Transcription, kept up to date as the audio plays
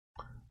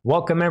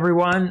Welcome,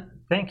 everyone.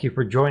 Thank you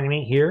for joining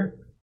me here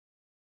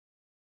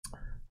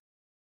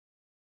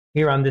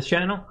on this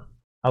channel.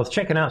 I was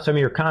checking out some of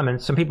your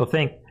comments. Some people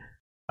think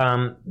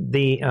if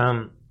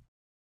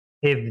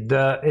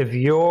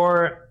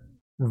your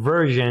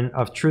version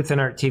of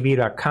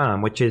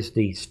truthandarttv.com, which is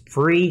the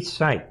free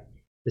site,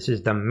 this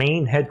is the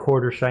main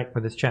headquarters site for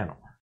this channel.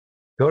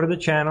 Go to the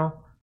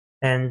channel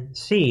and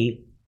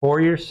see for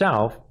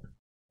yourself.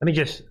 Let me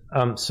just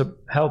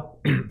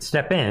help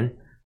step in.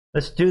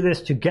 Let's do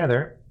this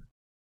together.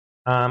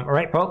 All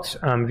right, folks,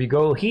 if you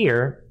go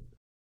here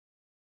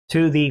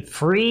to the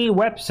free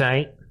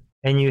website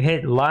and you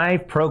hit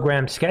live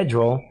program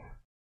schedule,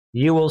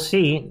 you will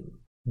see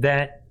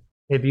that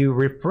if you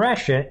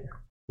refresh it,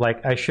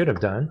 like I should have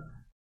done,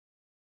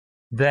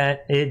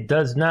 that it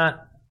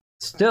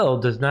still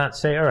does not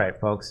say, all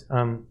right, folks,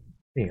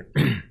 here.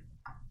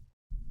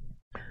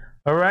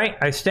 All right,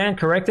 I stand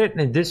corrected,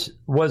 and this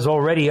was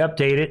already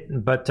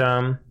updated, but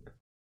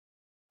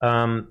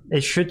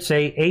it should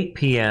say 8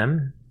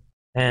 p.m.,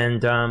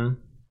 and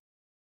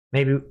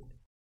maybe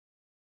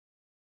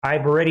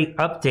I've already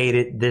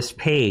updated this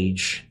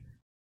page,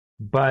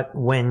 but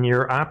when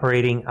you're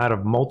operating out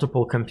of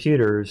multiple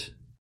computers,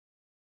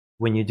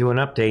 when you do an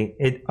update,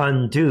 it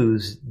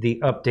undoes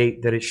the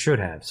update that it should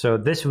have. So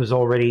this was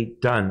already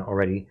done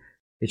already.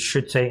 It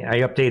should say, I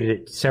updated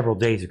it several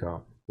days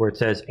ago, where it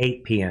says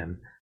 8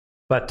 p.m.,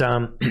 but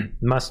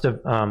must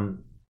have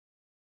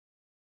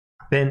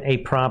been a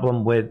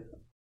problem with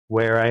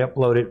where I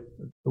uploaded.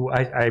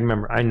 I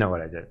remember, I know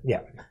what I did.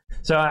 Yeah.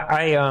 So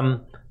I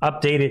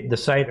updated the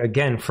site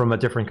again from a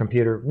different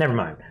computer. Never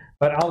mind.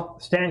 But I'll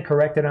stand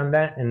corrected on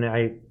that, and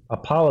I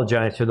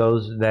apologize to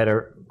those that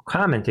are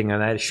commenting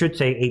on that. It should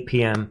say 8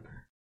 p.m.,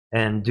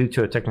 and due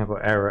to a technical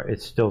error,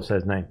 it still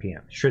says 9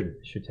 p.m. Should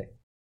say.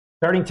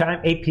 Starting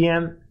time, 8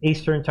 p.m.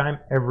 Eastern time,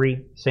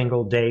 every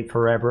single day,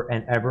 forever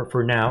and ever,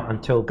 for now,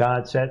 until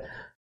God said.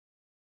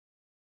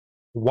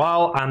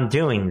 While I'm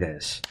doing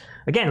this,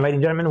 again, ladies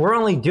and gentlemen, we're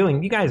only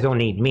doing, you guys don't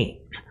need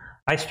me.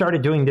 I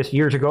started doing this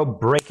years ago,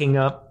 breaking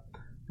up.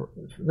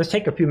 Let's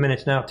take a few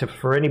minutes now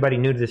for anybody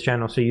new to this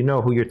channel, so you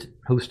know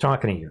who's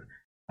talking to you.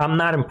 I'm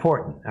not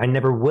important. I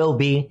never will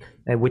be,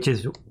 which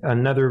is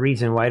another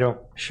reason why I don't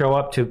show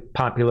up to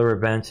popular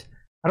events.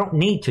 I don't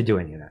need to do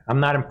any of that. I'm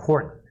not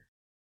important.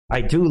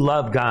 I do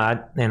love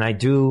God, and I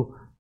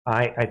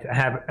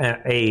have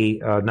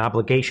an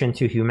obligation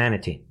to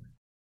humanity.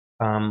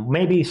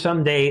 Maybe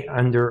someday,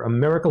 under a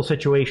miracle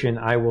situation,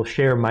 I will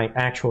share my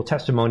actual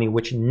testimony,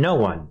 which no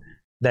one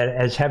that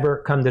has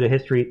ever come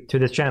to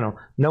this channel,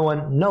 no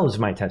one knows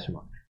my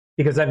testimony,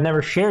 because I've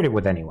never shared it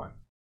with anyone.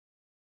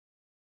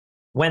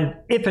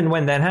 If and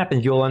when that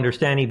happens, you'll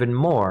understand even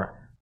more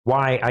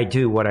why I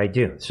do what I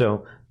do.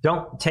 So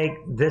don't take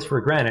this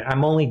for granted.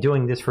 I'm only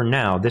doing this for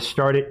now. This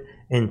started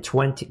in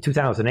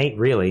 2008,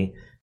 really,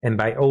 and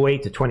by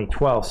 2008 to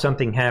 2012,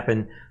 something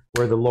happened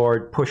where the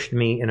Lord pushed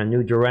me in a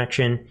new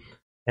direction,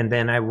 and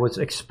then I was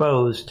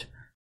exposed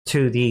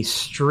to the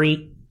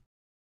street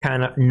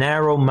kind of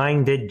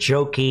narrow-minded,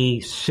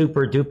 jokey,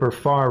 super-duper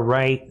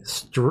far-right,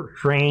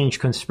 strange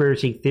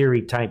conspiracy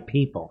theory type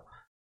people.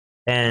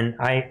 And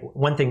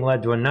one thing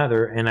led to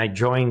another, and I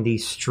joined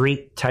these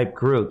street-type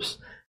groups.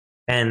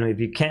 And if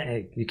you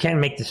can't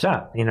make this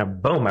up,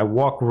 boom, I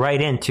walk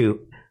right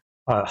into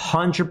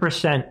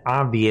 100%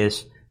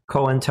 obvious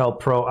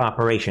COINTELPRO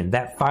operation.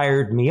 That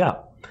fired me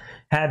up.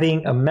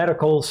 Having a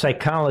medical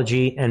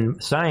psychology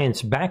and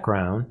science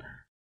background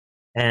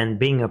and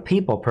being a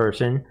people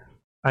person,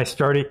 I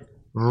started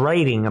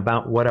writing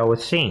about what I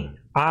was seeing.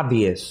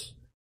 Obvious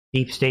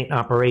deep state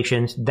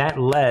operations. That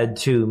led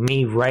to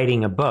me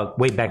writing a book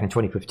way back in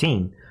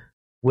 2015,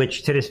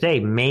 which to this day,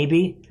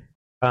 maybe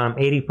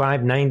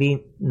 85,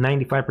 90,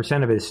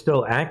 95% of it is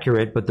still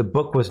accurate, but the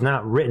book was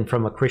not written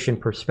from a Christian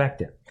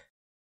perspective.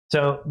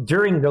 So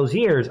during those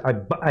years,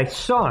 I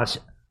saw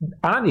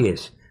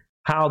obvious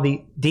how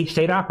the deep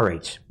state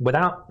operates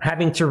without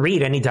having to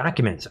read any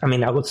documents. I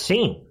mean, I was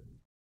seeing.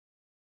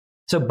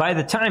 So by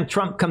the time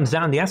Trump comes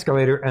down the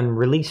escalator and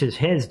releases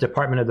his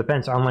Department of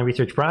Defense online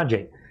research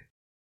project,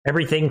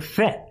 everything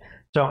fit.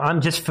 So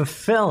I'm just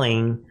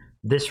fulfilling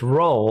this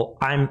role.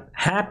 I'm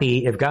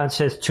happy if God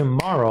says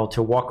tomorrow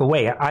to walk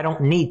away. I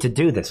don't need to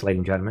do this, ladies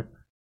and gentlemen.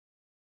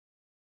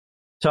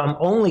 So I'm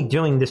only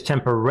doing this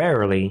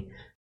temporarily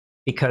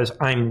because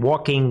I'm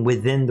walking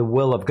within the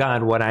will of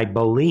God, what I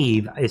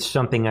believe is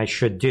something I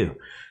should do.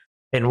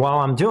 And while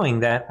I'm doing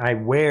that, I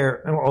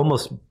wear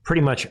almost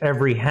pretty much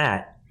every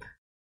hat.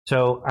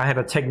 So I have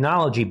a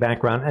technology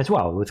background as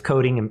well with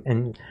coding.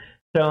 And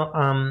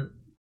so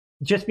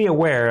just be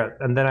aware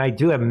that I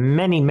do have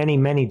many, many,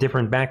 many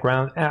different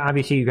backgrounds.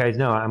 Obviously, you guys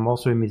know I'm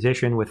also a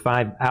musician with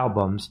 5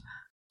 albums,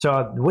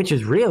 so which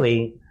is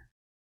really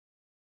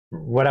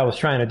what I was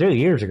trying to do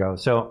years ago.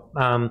 So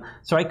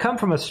I come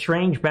from a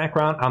strange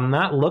background. I'm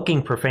not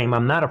looking for fame.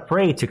 I'm not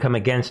afraid to come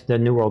against the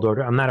New World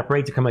Order. I'm not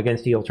afraid to come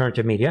against the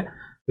alternative media,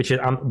 which is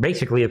I'm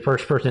basically the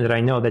first person that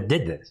I know that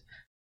did this.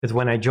 Because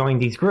when I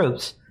joined these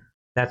groups,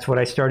 that's what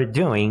I started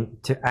doing,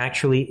 to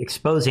actually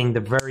exposing the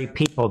very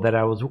people that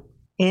I was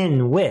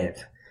in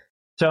with.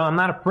 So I'm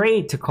not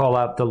afraid to call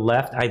out the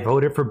left. I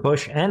voted for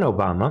Bush and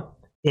Obama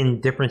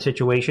in different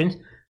situations,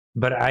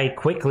 but I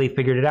quickly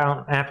figured it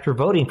out after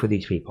voting for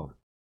these people.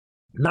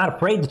 I'm not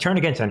afraid to turn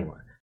against anyone.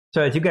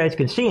 So as you guys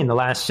can see, in the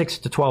last 6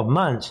 to 12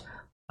 months,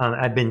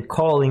 I've been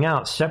calling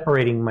out,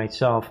 separating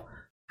myself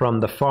from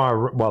the far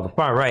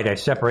right. I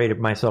separated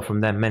myself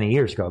from them many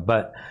years ago,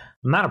 but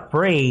I'm not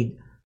afraid.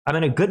 I'm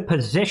in a good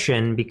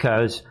position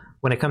because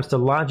when it comes to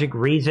logic,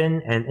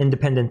 reason, and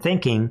independent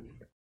thinking,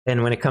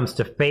 and when it comes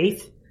to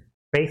faith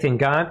in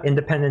God,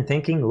 independent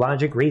thinking,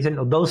 logic,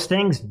 reason, those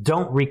things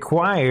don't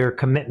require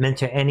commitment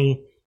to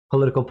any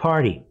political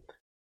party.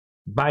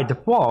 By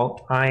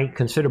default, I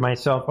consider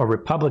myself a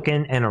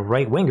Republican and a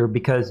right-winger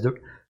because the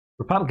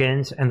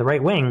Republicans and the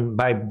right wing,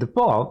 by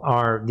default,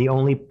 are the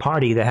only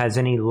party that has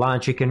any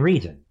logic and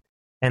reason.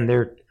 And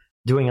they're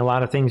doing a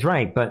lot of things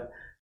right. But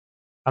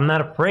I'm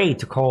not afraid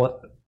to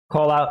call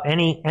out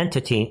any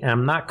entity, and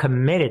I'm not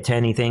committed to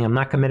anything. I'm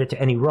not committed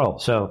to any role.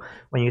 So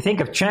when you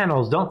think of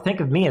channels, don't think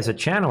of me as a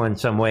channel in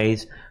some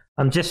ways.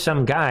 I'm just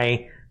some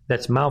guy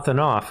that's mouthing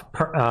off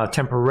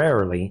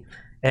temporarily.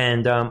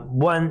 And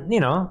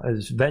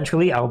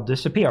eventually I'll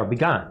disappear. I'll be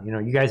gone.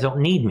 You guys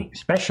don't need me,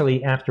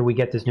 especially after we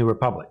get this new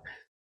republic.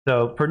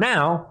 So for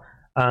now,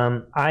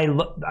 I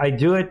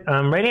do it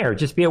right here.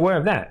 Just be aware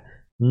of that.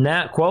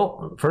 Now,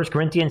 quote 1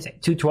 Corinthians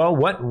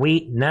 2:12.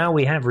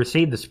 We have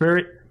received the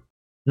Spirit,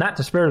 not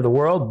the spirit of the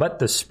world, but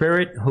the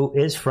Spirit who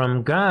is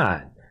from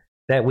God,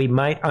 that we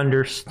might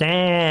understand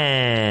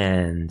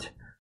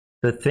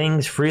the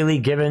things freely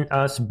given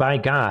us by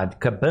God.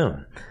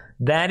 Kaboom.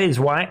 That is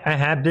why I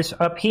have this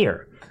up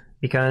here,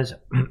 because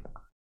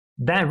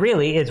that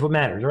really is what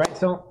matters, right?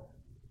 So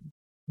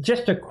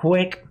just a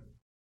quick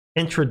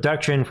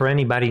introduction for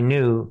anybody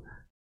new,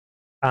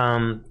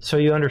 so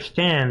you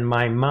understand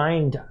my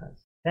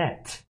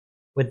mindset.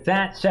 With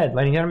that said,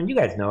 ladies and gentlemen, you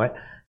guys know it.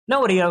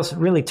 Nobody else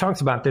really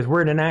talks about this.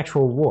 We're in an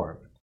actual war,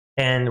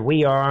 and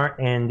we are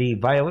in the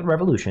violent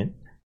revolution.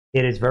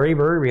 It is very,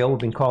 very real. We've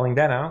been calling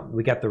that out.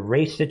 We got the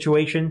race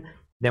situation,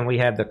 then we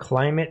have the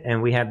climate,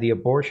 and we have the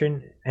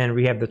abortion, and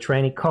we have the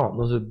tranny cult.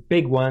 Those are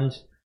big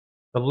ones.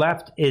 The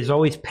left is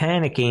always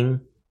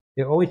panicking.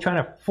 They're always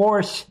trying to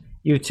force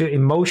you to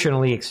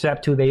emotionally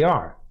accept who they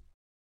are.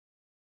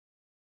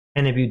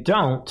 And if you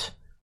don't,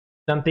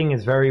 something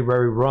is very,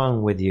 very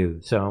wrong with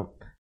you. So,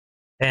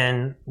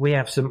 and we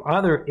have some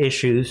other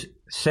issues,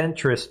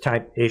 centrist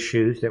type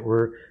issues that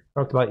were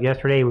talked about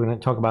yesterday. We're going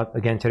to talk about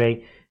again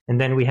today. And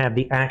then we have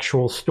the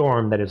actual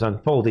storm that is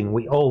unfolding.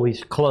 We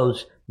always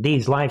close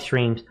these live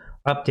streams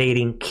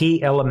updating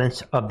key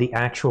elements of the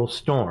actual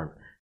storm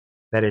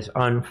that is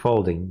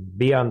unfolding.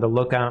 Be on the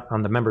lookout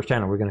on the members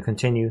channel. We're going to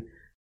continue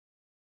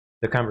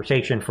the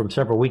conversation from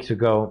several weeks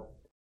ago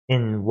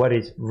in what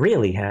is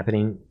really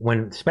happening,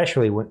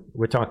 especially when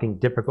we're talking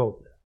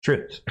difficult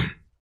truths.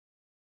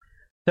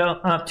 So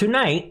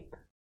tonight,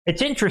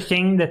 it's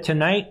interesting that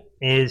tonight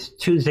is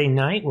Tuesday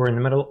night. We're in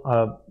the middle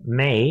of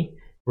May.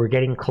 We're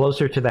getting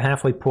closer to the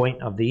halfway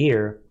point of the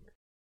year.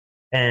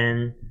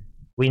 And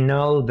we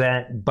know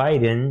that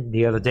Biden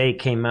the other day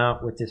came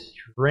out with this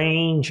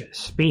strange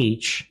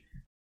speech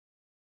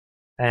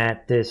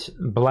at this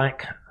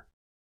black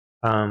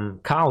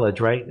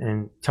college, right?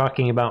 And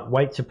talking about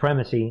white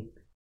supremacy.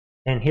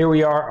 And here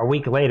we are a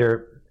week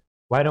later.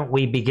 Why don't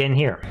we begin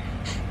here?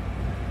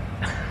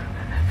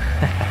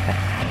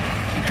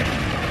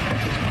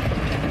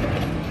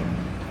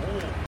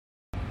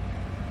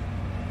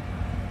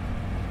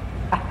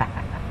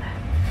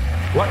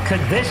 What could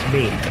this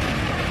be?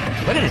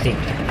 Look at this thing.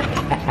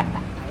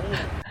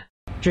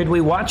 Should we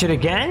watch it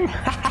again?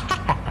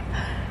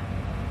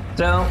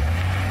 So,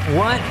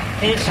 what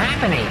is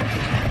happening?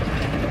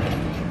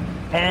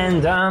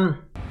 And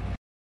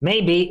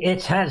maybe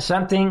it has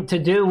something to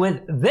do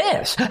with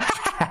this.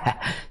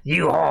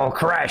 U-Haul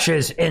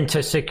crashes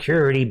into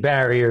security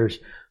barriers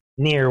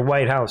near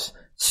White House.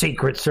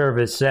 Secret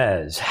Service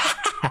says.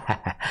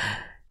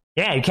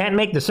 Yeah, you can't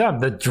make this up.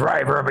 The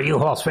driver of a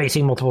U-Haul is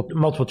facing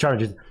multiple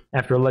charges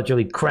after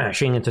allegedly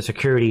crashing into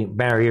security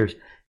barriers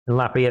in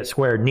Lafayette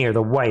Square near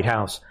the White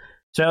House.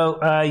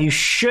 So you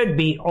should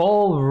be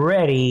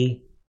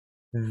already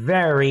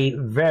very,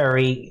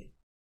 very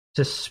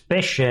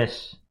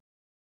suspicious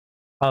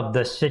of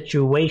the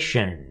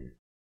situation.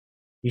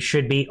 You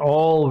should be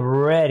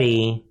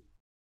already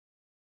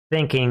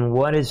thinking,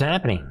 what is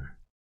happening?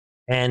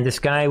 And this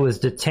guy was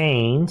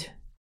detained,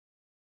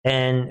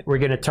 and we're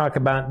going to talk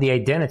about the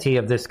identity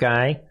of this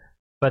guy.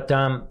 But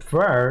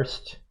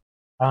first,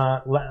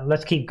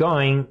 let's keep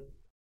going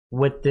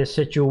with this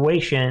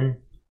situation.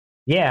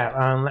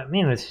 Yeah,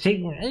 let's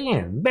see,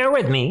 bear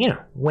with me,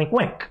 wink,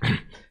 wink.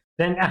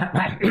 Then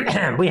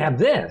we have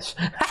this.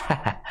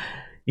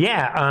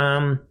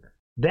 Yeah,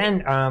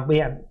 then we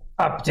have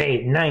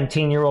update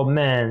 19-year-old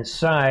man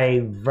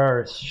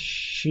Cyrus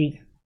Sheath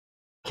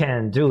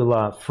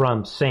Kandula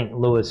from St.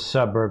 Louis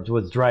suburbs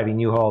was driving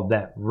U-Haul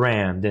that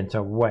rammed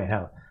into White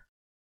House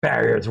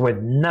barriers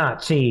with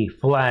Nazi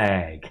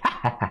flag.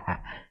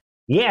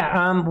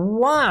 Yeah,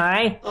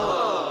 why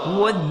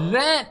would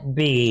that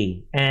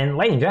be? And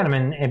ladies and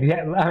gentlemen, if you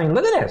have, I mean,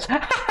 look at this.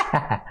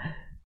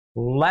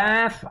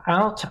 Laugh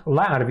out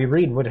loud if you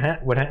read what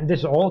happened. This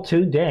is all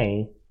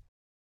today.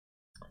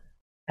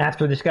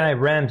 After this guy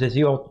rams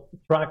his old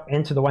truck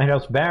into the White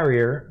House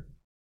barrier,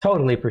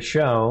 totally for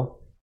show.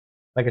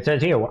 Like it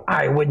says here, well,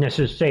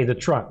 eyewitnesses say the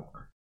truck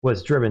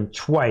was driven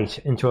twice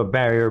into a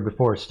barrier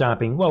before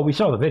stopping. Well, we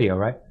saw the video,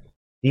 right?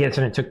 The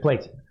incident took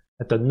place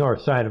at the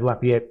north side of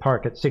Lafayette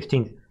Park at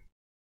 16th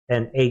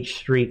and H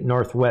Street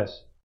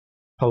Northwest.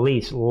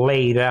 Police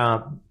laid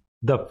out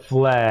the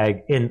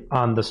flag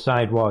on the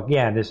sidewalk.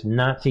 Yeah, this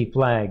Nazi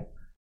flag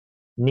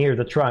near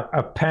the truck,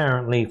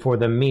 apparently for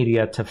the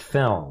media to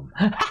film.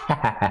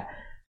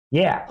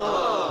 Yeah,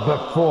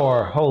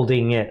 before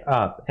holding it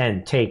up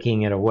and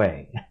taking it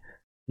away.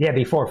 Yeah,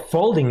 before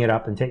folding it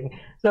up and taking it.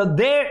 So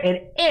there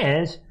it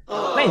is.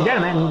 Ladies and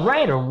gentlemen,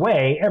 right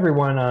away,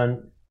 everyone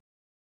on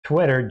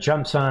Twitter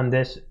jumps on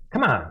this.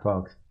 Come on,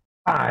 folks.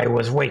 I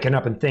was waking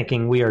up and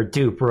thinking we are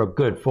due for a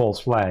good false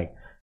flag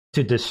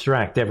to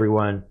distract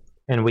everyone.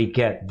 And we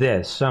get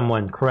this.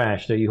 Someone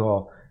crashed a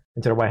U-Haul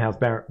into the White House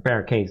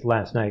barricades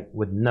last night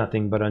with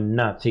nothing but a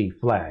Nazi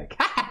flag.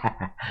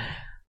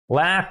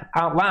 Laugh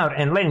out loud.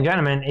 And ladies and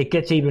gentlemen, it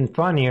gets even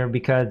funnier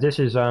because this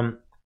is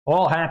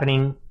all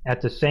happening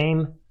at the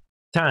same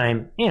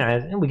time. You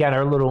know, we got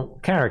our little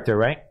character,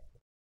 right?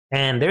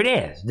 And there it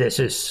is. This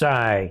is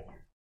Cy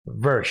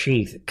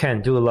Versheath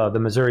Kandula, the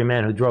Missouri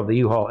man who drove the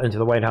U-Haul into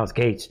the White House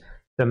gates.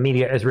 The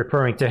media is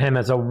referring to him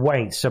as a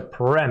white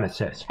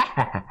supremacist.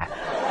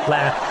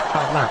 Laugh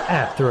out loud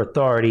after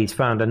authorities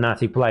found a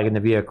Nazi flag in the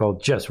vehicle.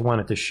 Just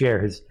wanted to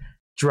share his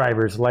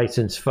driver's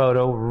license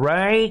photo.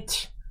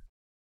 Right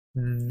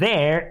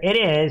there it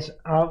is.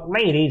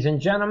 Ladies and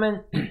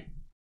gentlemen,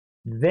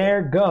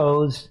 there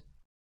goes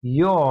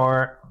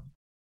your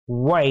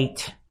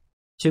white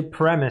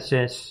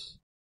supremacist.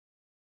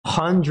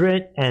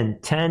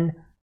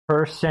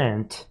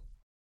 110%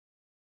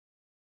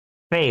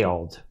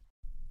 failed.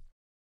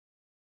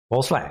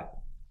 False flag.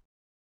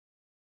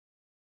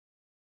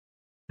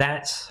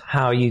 That's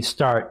how you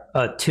start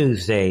a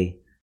Tuesday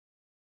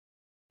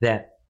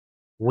that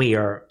we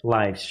are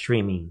live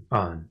streaming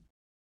on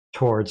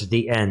towards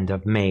the end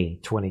of May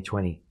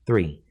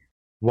 2023,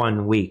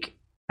 1 week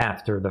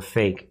after the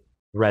fake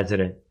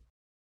resident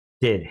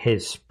did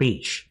his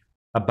speech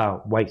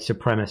about white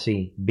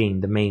supremacy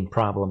being the main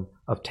problem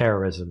of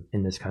terrorism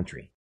in this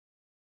country.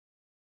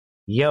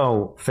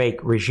 Yo,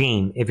 fake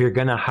regime, if you're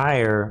going to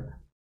hire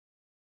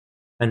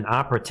an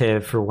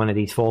operative for one of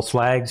these false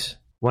flags,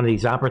 one of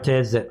these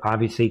operatives that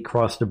obviously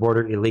crossed the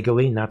border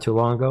illegally not too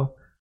long ago,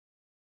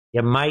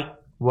 you might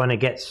want to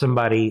get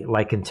somebody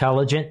like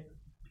intelligent,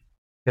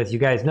 because you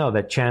guys know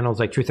that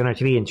channels like Truth on Our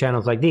TV and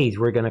channels like these,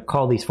 we're going to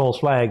call these false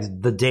flags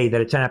the day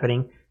that it's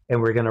happening,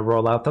 and we're going to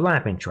roll out the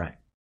laughing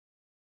track.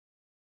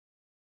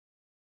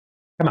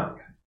 Come on.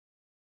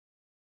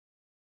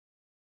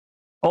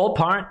 All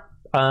part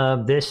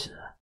of this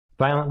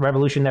violent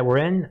revolution that we're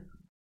in.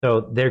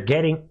 So there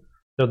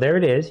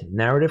it is,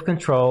 narrative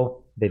control.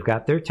 They've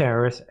got their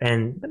terrorists,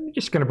 and I'm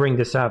just going to bring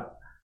this up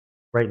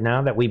right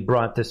now that we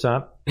brought this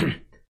up.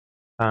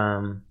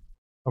 Don't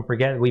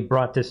forget, we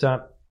brought this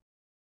up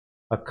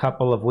a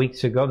couple of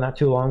weeks ago, not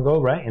too long ago,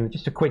 right? And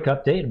just a quick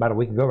update, about a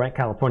week ago, right?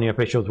 California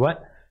officials,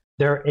 what?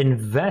 They're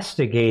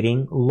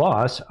investigating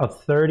loss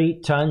of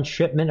 30-ton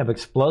shipment of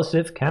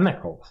explosive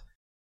chemicals.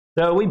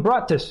 So we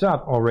brought this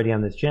up already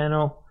on this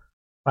channel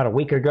about a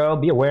week ago.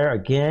 Be aware,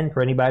 again,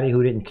 for anybody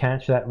who didn't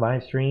catch that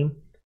live stream,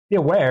 be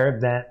aware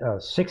that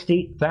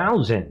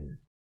 60,000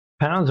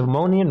 pounds of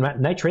ammonium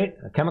nitrate,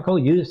 a chemical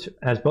used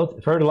as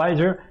both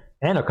fertilizer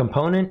and a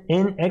component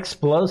in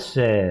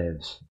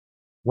explosives,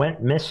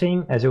 went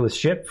missing as it was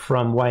shipped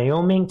from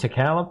Wyoming to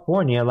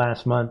California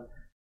last month,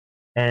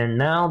 and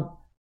now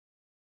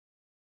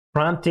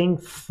prompting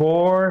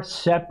 4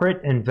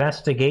 separate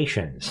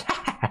investigations.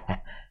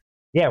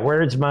 Yeah,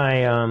 where's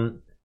my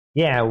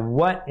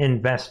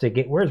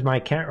where's my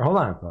character? Hold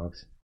on,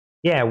 folks.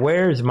 Yeah,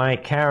 where's my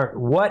character?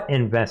 What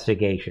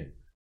investigation?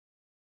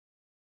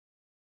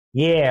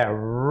 Yeah,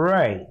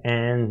 right.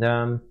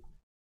 And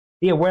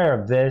be aware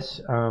of this.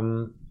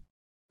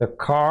 The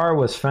car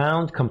was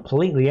found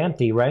completely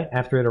empty, right,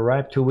 after it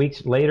arrived 2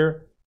 weeks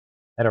later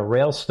at a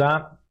rail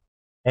stop.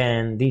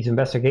 And these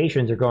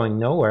investigations are going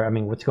nowhere. I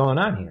mean, what's going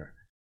on here?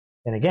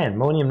 And again,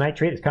 ammonium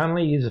nitrate is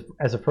commonly used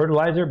as a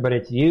fertilizer, but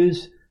it's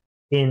used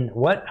in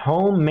what?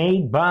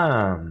 Homemade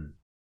bomb.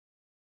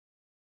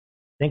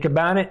 Think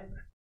about it.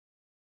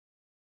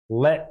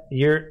 Let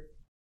your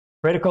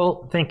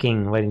critical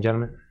thinking, ladies and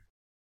gentlemen.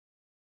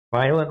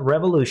 Violent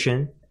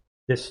revolution,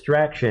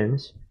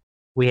 distractions.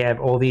 We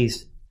have all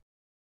these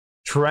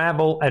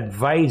travel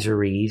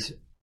advisories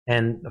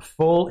and the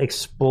full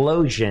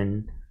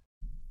explosion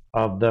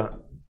of the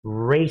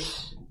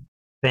race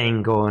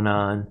thing going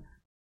on.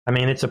 I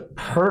mean, it's a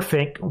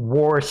perfect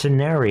war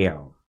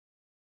scenario.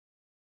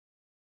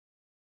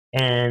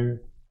 And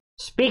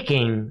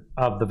speaking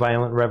of the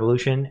violent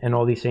revolution and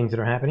all these things that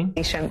are happening.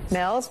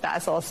 Mills,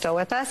 Basil is still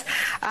with us.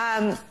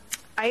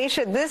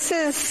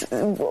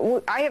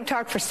 Aisha, I have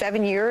talked for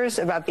 7 years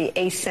about the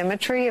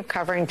asymmetry of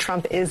covering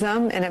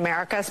Trumpism in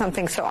America,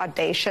 something so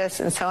audacious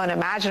and so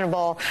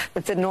unimaginable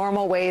that the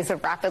normal ways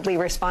of rapidly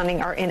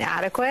responding are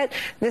inadequate.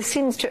 This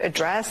seems to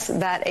address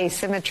that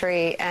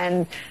asymmetry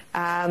and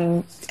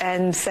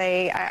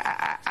say,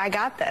 I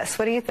got this.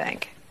 What do you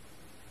think?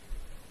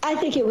 I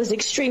think it was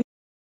extreme.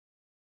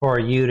 For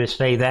you to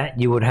say that,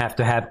 you would have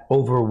to have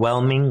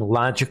overwhelming,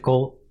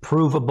 logical,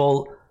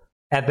 provable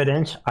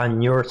evidence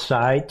on your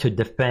side to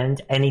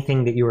defend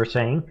anything that you were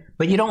saying,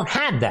 but you don't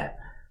have that.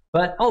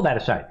 But all that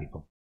aside,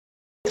 people.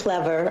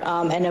 Clever,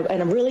 and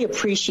I really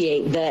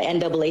appreciate the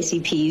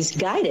NAACP's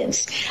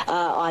guidance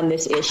on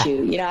this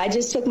issue. You know, I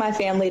just took my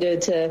family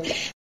to...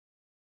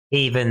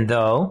 Even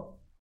though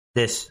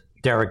this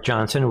Derek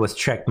Johnson was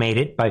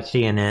checkmated by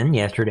CNN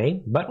yesterday,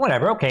 but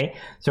whatever, okay.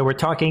 So we're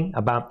talking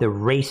about the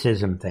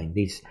racism thing.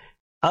 These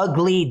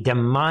ugly,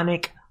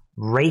 demonic,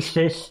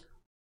 racist,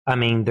 I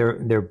mean,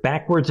 they're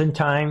backwards in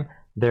time.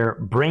 They're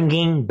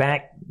bringing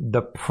back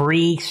the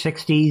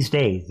pre-60s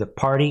days, the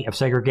party of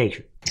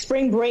segregation.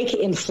 Spring break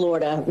in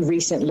Florida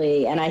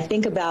recently, and I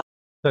think about...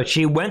 So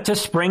she went to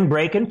spring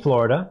break in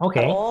Florida,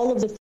 okay. All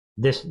of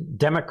this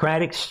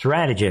Democratic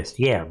strategist,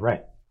 yeah,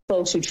 right.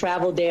 Folks who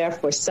traveled there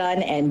for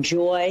sun and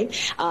joy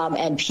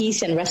and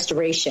peace and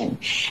restoration.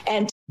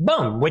 And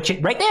boom,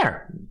 right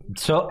there.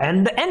 So,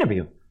 and the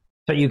interview.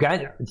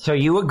 So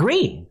you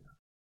agree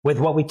with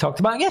what we talked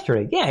about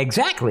yesterday. Yeah,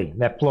 exactly.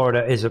 That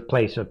Florida is a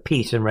place of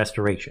peace and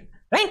restoration.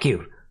 Thank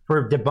you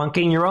for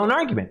debunking your own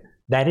argument.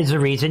 That is the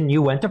reason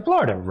you went to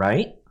Florida,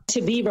 right?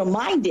 To be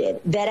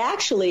reminded that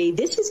actually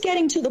this is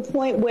getting to the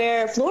point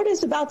where Florida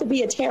is about to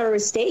be a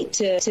terrorist state.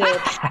 There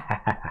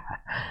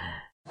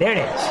it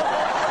is.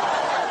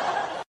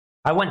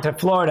 I went to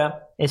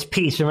Florida. It's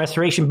peace and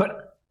restoration,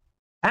 but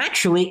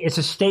actually it's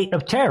a state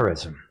of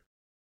terrorism.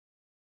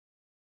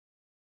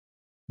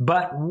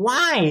 But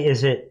why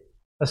is it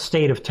a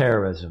state of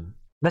terrorism?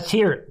 Let's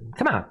hear it.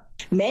 Come on.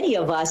 Many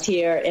of us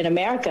here in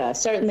America,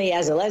 certainly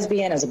as a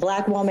lesbian, as a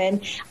black woman,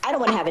 I don't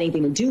want to have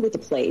anything to do with the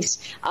place.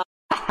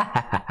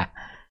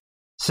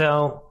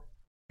 So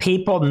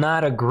people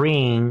not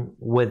agreeing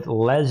with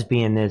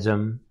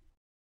lesbianism,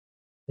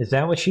 is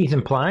that what she's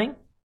implying?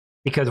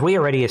 Because we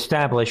already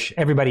established,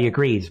 everybody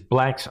agrees,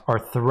 blacks are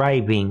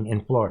thriving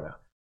in Florida.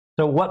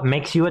 So what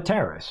makes you a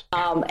terrorist?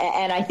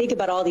 And I think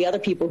about all the other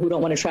people who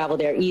don't want to travel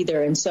there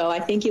either. And so I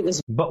think it was...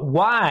 But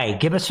why?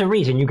 Give us a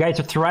reason. You guys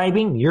are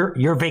thriving.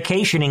 You're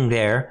vacationing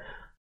there.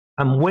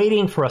 I'm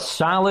waiting for a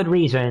solid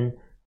reason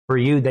for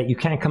you that you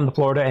can't come to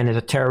Florida and it's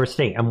a terrorist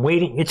state. I'm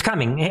waiting. It's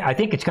coming. I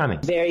think it's coming.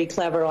 Very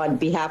clever on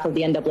behalf of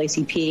the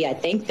NAACP. I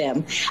thank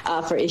them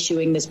for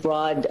issuing this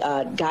broad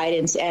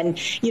guidance. And,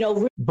 you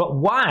know... But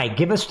why?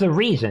 Give us the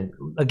reason.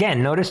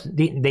 Again, notice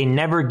they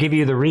never give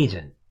you the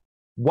reason.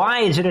 Why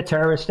is it a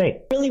terrorist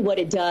state? Really what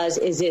it does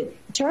is it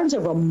turns a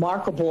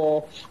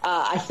remarkable,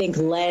 I think,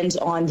 lens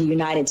on the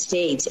United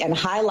States and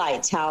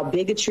highlights how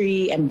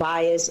bigotry and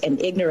bias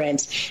and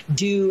ignorance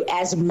do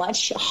as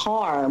much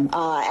harm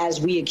as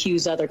we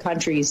accuse other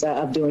countries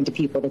of doing to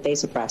people that they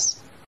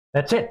suppress.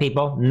 That's it,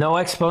 people. No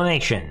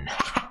explanation.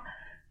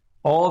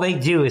 All they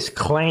do is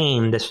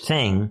claim this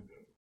thing.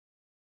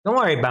 Don't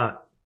worry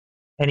about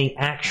any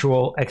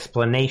actual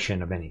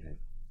explanation of anything.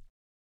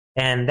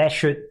 And that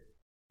should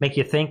make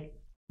you think.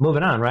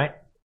 Moving on, right?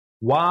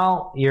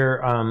 While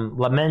you're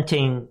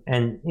lamenting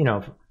and, you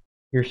know,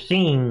 you're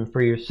seeing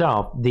for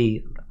yourself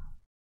the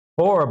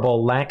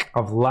horrible lack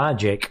of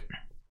logic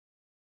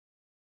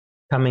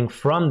coming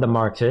from the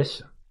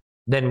Marxists,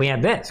 then we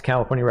have this.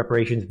 California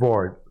Reparations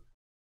Board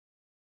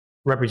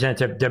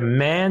representative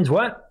demands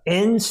what?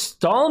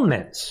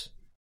 Installments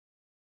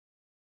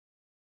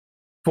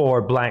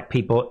for black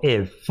people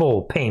if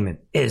full payment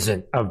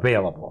isn't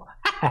available.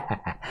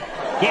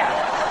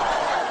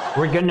 Yeah.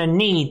 We're going to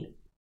need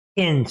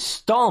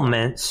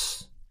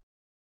installments.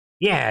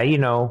 Yeah, you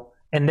know,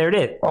 and there it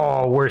is.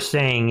 All we're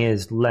saying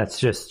is let's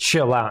just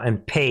chill out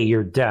and pay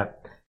your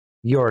debt,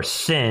 your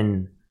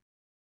sin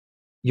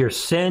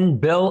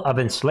bill of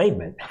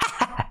enslavement.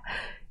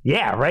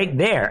 Yeah, right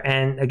there.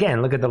 And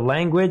again, look at the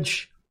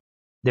language.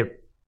 They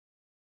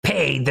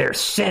pay their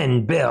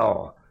sin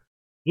bill.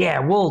 Yeah,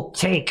 we'll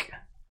take.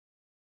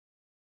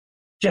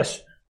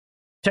 Just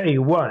tell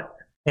you what.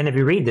 And if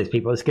you read this,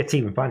 people, this gets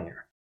even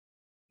funnier.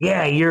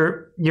 Yeah,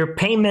 your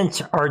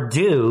payments are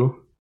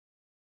due.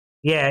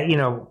 Yeah, you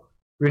know,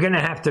 you're going to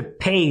have to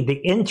pay the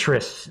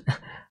interest.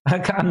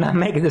 I'm not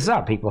making this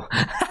up, people.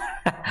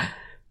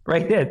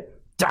 Right there.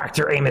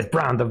 Dr. Amos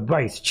Brown, the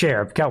vice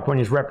chair of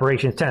California's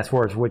Reparations Task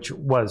Force, which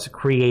was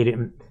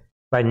created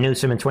by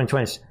Newsom in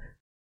 2020,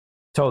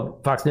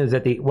 told Fox News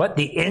that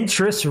the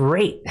interest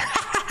rate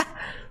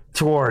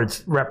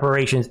towards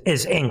reparations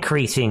is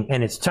increasing,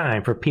 and it's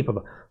time for people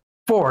to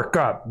fork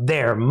up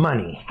their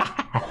money.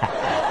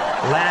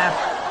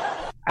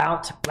 Laugh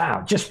out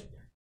loud. Just,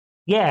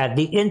 yeah,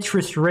 the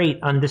interest rate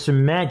on this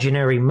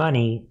imaginary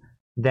money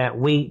that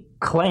we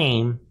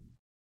claim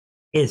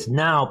is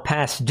now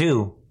past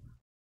due.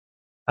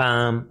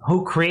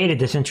 Who created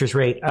this interest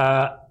rate?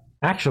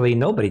 Actually,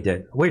 nobody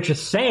did. We're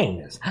just saying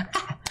this.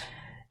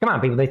 Come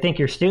on, people. They think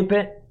you're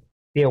stupid.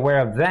 Be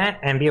aware of that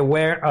and be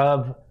aware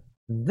of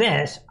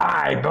this.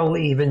 I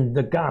believe in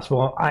the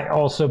gospel. I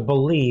also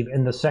believe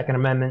in the Second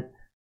Amendment.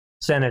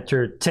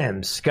 Senator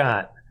Tim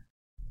Scott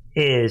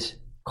is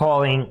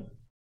calling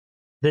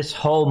this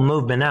whole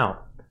movement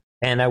out.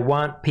 And I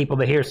want people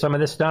to hear some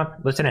of this stuff.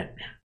 Listen in.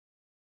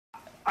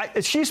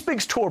 She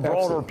speaks to a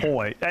broader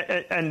point.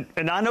 And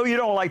I know you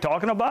don't like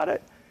talking about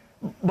it,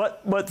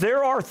 but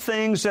there are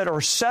things that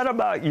are said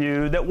about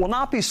you that will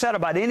not be said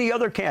about any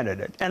other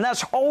candidate. And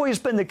that's always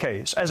been the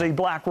case as a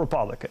black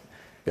Republican,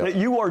 that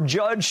you are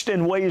judged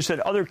in ways that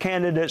other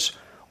candidates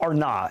are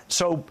not.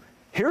 So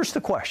here's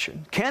the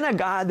question. Can a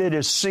guy that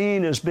is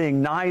seen as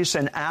being nice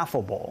and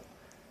affable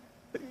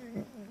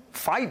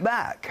fight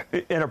back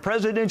in a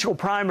presidential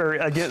primary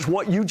against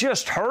what you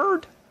just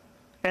heard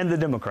and the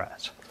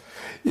Democrats?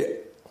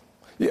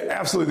 Yeah,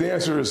 absolutely. The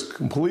answer is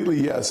completely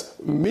yes.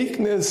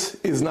 Meekness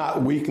is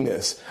not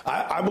weakness.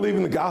 I believe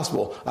in the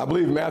gospel. I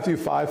believe Matthew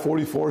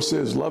 5:44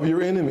 says, love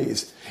your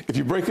enemies. If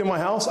you break in my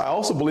house, I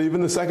also believe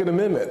in the Second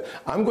Amendment.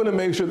 I'm going to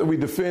make sure that we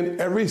defend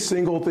every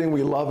single thing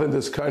we love in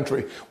this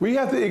country. We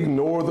have to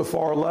ignore the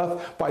far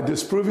left by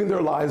disproving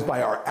their lies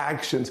by our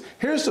actions.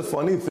 Here's the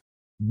funny thing.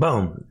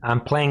 Boom.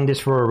 I'm playing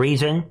this for a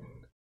reason.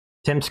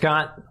 Tim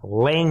Scott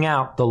laying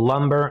out the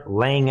lumber,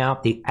 laying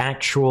out the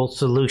actual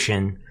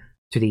solution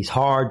to these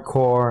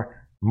hardcore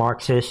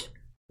Marxist,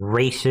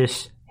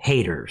 racist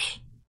haters.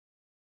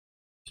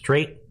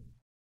 Straight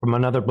from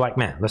another black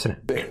man. Listen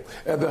in.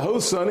 And the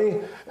host,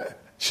 Sonny,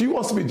 she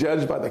wants to be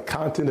judged by the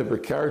content of her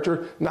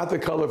character, not the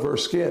color of her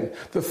skin.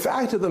 The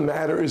fact of the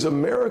matter is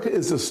America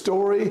is a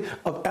story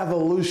of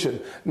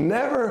evolution.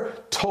 Never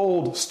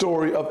told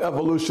story of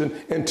evolution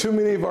in too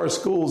many of our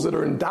schools that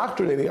are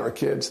indoctrinating our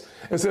kids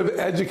instead of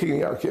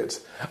educating our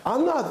kids.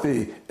 I'm not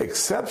the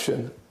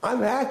exception.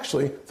 I'm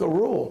actually the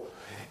rule.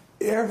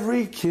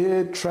 Every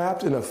kid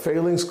trapped in a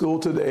failing school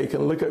today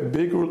can look at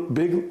big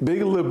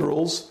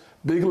liberals,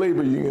 big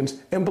labor unions,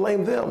 and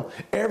blame them.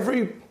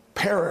 Every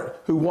parent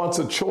who wants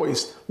a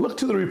choice, look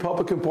to the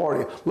Republican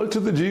Party, look to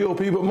the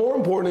GOP, but more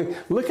importantly,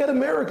 look at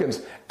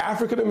Americans.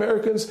 African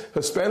Americans,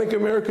 Hispanic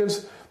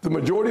Americans, the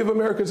majority of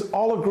Americans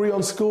all agree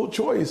on school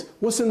choice.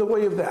 What's in the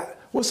way of that?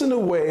 What's in the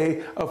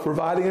way of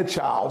providing a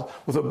child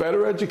with a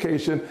better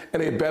education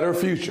and a better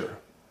future?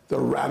 The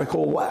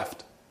radical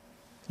left.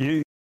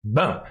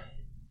 Boom.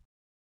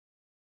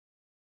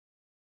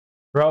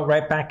 Throw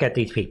right back at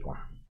these people.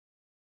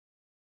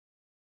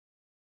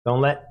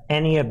 Don't let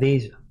any of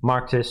these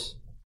Marxists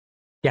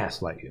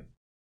gaslight you.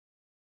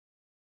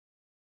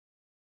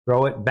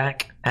 Throw it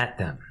back at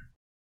them.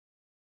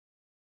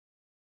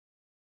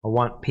 I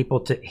want people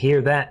to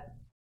hear that.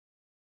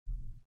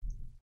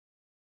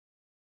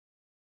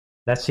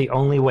 That's the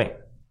only way.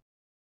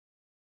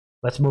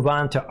 Let's move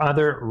on to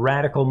other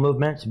radical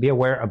movements. Be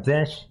aware of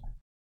this.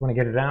 Want to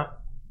get it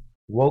out?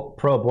 Woke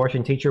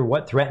pro-abortion teacher.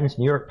 What threatens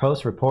New York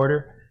Post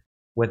reporter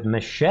with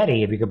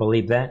machete, if you could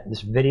believe that.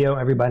 This video,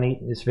 everybody,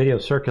 this video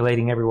is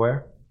circulating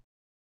everywhere.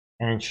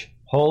 And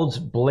holds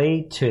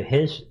blade to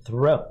his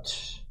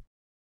throat.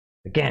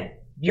 Again,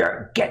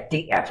 get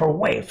the F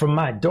away from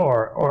my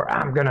door or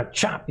I'm going to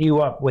chop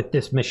you up with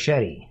this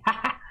machete.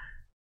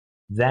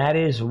 That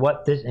is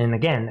what this, and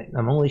again,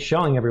 I'm only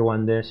showing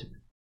everyone this.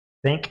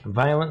 Think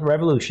violent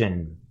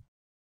revolution.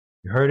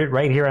 You heard it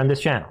right here on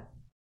this channel.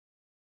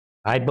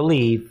 I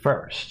believe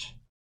first.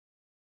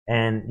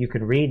 And you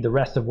can read the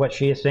rest of what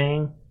she is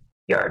saying.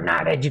 You're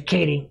not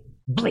educating.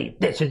 Bleep,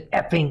 this is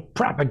effing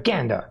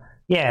propaganda.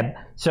 Yeah,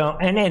 so,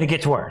 and then it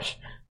gets worse.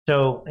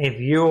 So if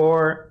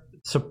you're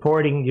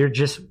supporting, you're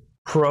just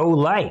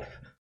pro-life.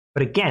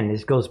 But again,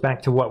 this goes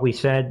back to what we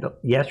said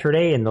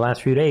yesterday and the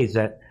last few days,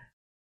 that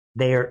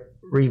they're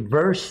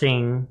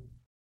reversing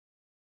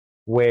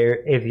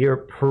where if you're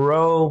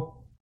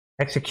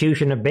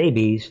pro-execution of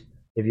babies,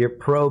 if you're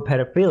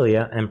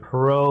pro-pedophilia and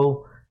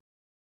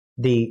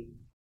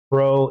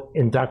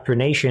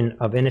pro-indoctrination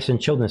of innocent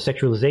children,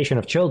 sexualization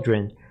of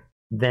children,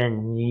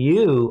 then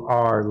you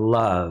are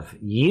love,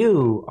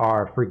 you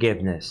are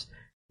forgiveness,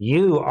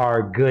 you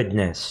are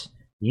goodness,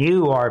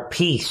 you are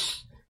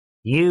peace,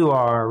 you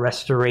are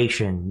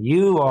restoration,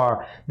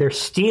 they're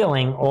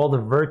stealing all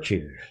the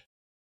virtues.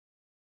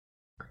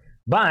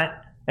 But,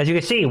 as you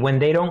can see, when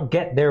they don't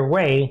get their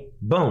way,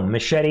 boom,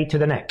 machete to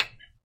the neck.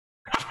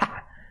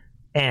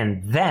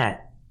 And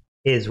that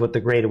is what the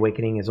Great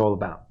Awakening is all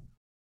about.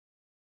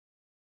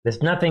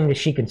 There's nothing that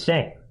she can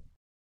say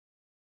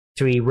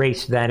to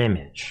erase that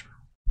image.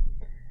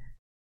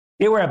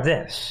 Be aware of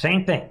this.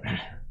 Same thing.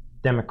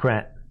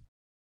 Democrat,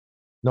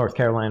 North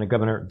Carolina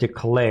governor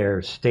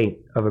declares state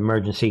of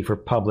emergency for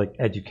public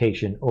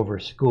education over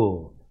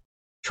school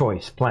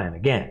choice plan.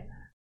 Again,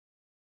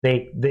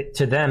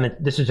 to them,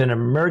 this is an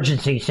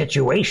emergency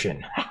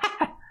situation.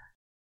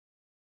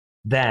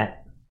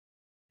 That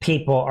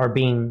people are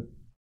being,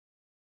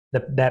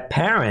 that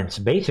parents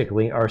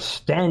basically are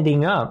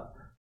standing up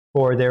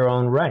for their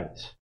own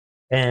rights.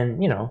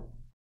 And,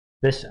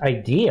 this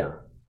idea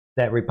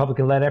that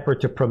Republican-led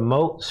effort to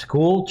promote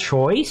school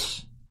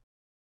choice,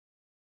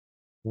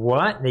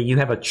 What? That you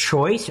have a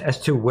choice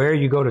as to where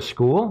you go to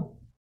school?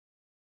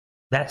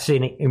 That's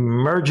an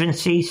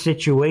emergency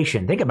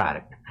situation. Think about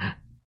it.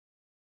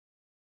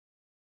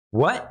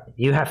 What?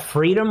 You have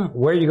freedom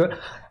where you go?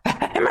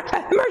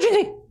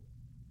 Emergency!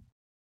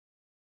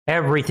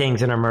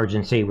 Everything's an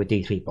emergency with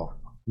these people,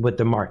 with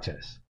the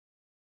Marxists.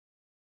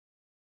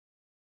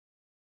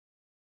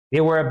 Be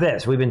aware of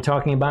this. We've been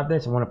talking about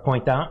this. I want to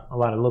point out a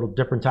lot of little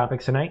different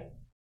topics tonight.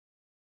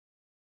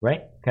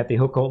 Right? Kathy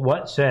Hochul,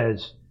 what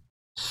says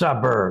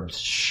suburbs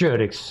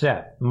should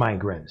accept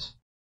migrants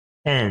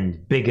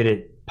and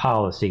bigoted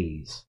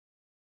policies?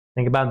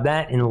 Think about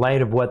that in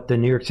light of what the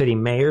New York City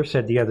mayor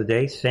said the other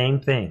day. Same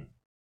thing.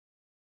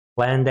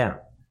 Planned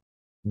out.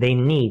 They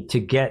need to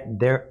get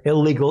their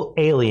illegal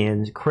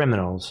aliens,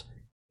 criminals,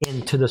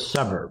 into the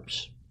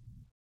suburbs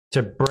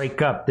to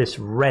break up this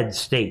red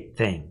state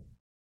thing.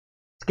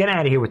 Let's get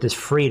out of here with this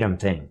freedom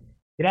thing.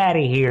 Get out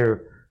of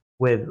here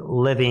with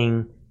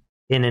living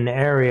in an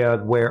area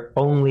where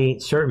only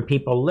certain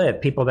people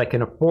live, people that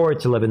can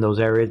afford to live in those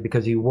areas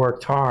because you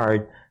worked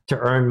hard to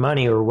earn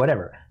money or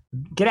whatever.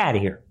 Get out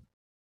of here.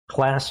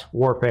 Class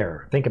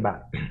warfare. Think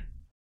about it.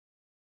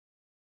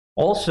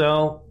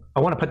 Also,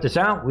 I want to put this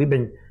out. We've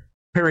been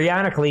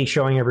periodically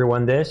showing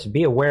everyone this.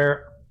 Be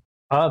aware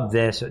of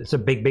this. It's a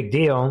big, big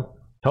deal.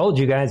 Told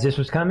you guys this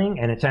was coming,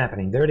 and it's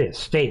happening. There it is.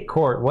 State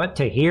court. What?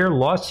 To hear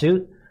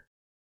lawsuit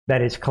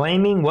that is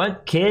claiming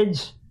what?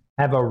 Kids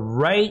have a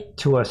right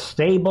to a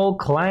stable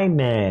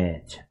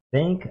climate.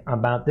 Think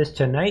about this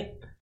tonight.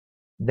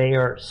 They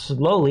are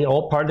slowly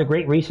all part of the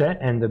Great Reset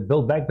and the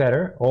Build Back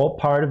Better, all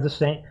part of the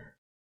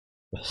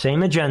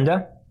same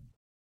agenda,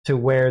 to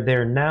where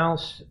they're now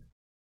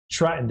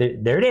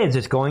there it is.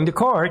 It's going to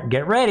court.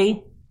 Get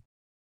ready.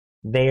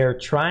 They are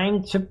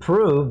trying to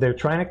prove, they're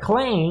trying to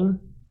claim,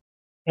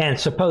 and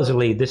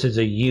supposedly this is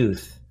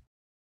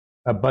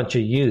a bunch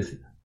of youth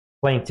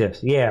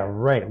plaintiffs. Yeah,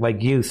 right.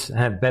 Like youths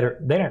have better.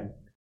 They don't.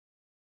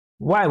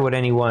 Why would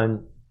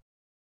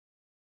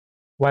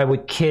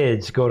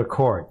kids go to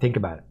court? Think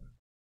about it.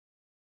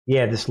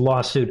 Yeah, this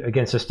lawsuit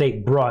against the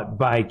state brought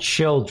by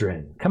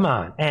children. Come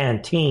on,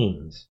 and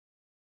teens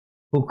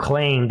who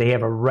claim they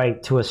have a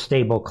right to a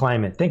stable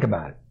climate. Think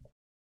about it.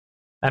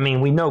 I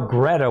mean, we know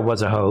Greta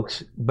was a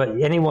hoax,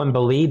 but anyone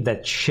believe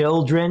that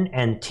children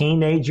and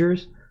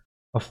teenagers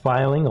are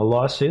filing a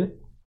lawsuit?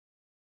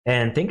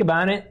 And think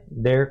about it.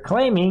 They're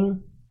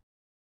claiming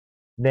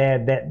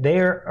that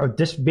they're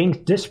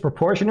being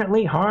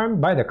disproportionately harmed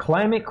by the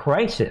climate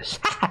crisis.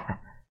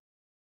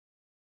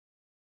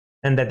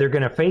 And that they're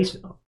going to face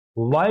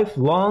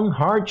lifelong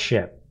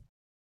hardship.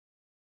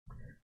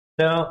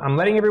 So I'm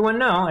letting everyone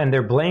know, and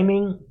they're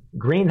blaming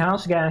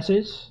greenhouse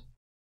gases.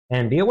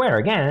 And be aware,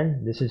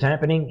 again, this is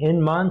happening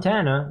in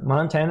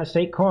Montana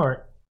State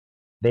Court.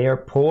 They are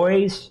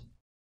poised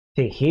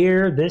to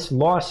hear this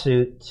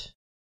lawsuit,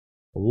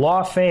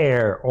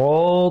 lawfare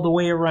all the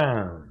way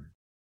around.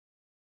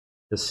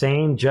 The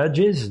same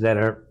judges that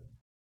are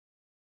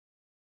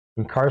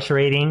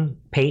incarcerating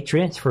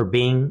patriots for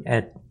being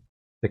at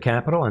the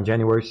Capitol on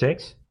January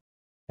 6th,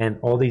 and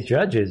all these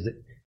judges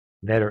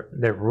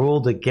that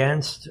ruled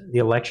against the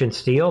election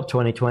steal of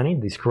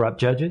 2020, these corrupt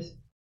judges,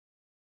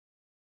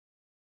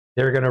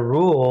 they're going to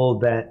rule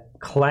that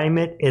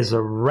climate is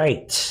a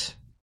right.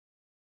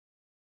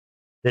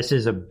 This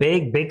is a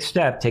big, big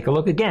step. Take a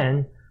look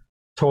again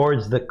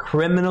towards the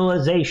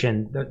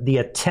criminalization, the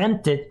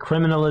attempted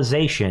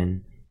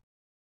criminalization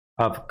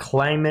of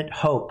climate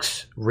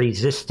hoax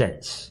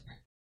resistance.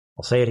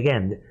 I'll say it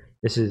again.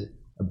 This is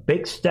a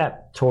big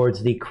step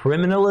towards the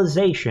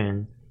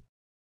criminalization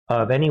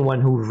of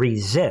anyone who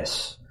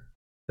resists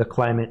the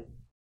climate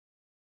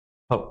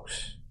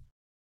hoax.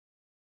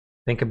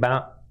 Think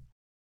about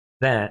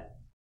that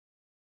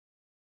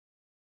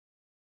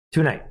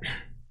tonight.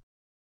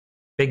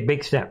 Big,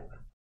 big step.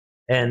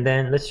 And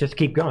then let's just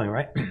keep going,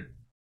 right?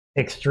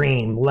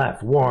 Extreme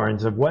left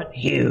warns of what?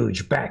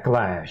 Huge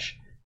backlash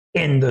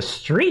in the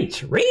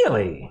streets.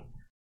 Really?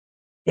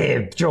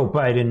 If Joe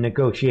Biden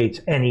negotiates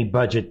any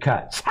budget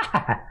cuts.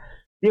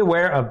 Be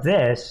aware of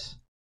this.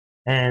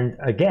 And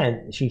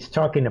again, she's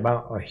talking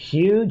about a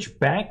huge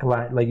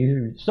backlash. Like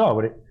you saw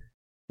what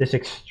this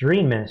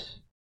extremist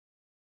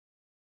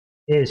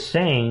is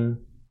saying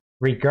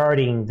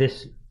regarding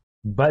this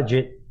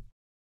budget,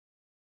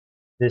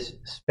 this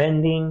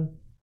spending,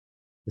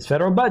 this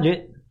federal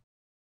budget,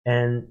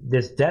 and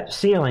this debt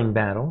ceiling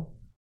battle.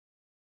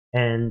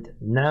 And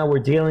now we're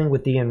dealing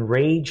with the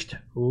enraged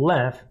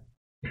left.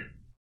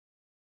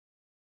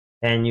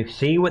 And you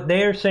see what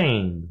they're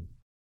saying,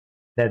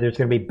 that there's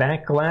going to be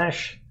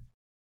backlash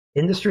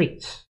in the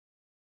streets.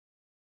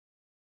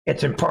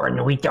 It's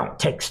important we don't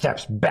take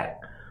steps back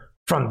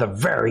from the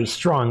very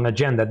strong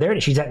agenda.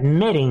 There, she's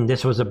admitting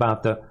this was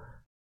about the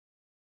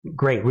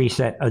Great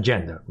Reset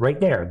agenda. Right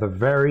there, the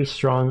very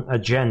strong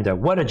agenda.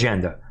 What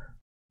agenda?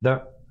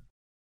 The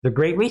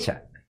Great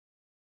Reset.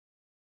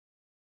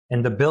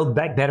 And the Build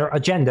Back Better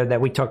agenda that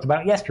we talked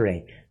about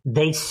yesterday.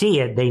 They see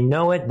it, they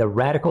know it, the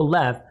radical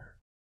left,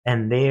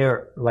 and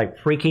they're like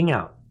freaking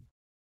out.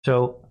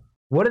 So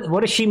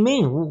What does she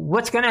mean?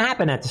 What's going to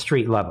happen at the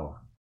street level?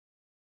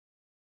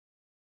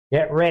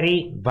 Get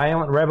ready,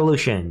 violent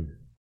revolution.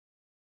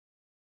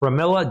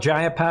 Pramila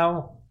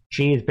Jayapal,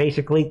 she is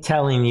basically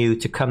telling you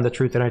to come to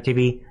Truth on our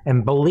TV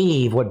and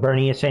believe what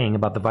Bernie is saying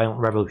about the violent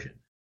revolution.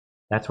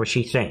 That's what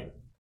she's saying.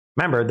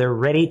 Remember, they're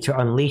ready to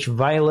unleash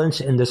violence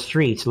in the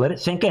streets. Let it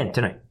sink in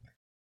tonight.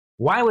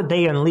 Why would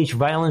they unleash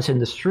violence in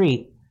the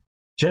street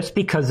just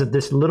because of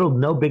this little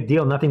no big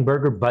deal, nothing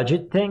burger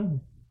budget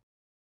thing?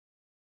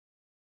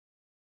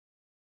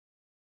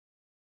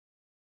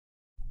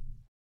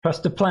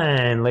 Trust the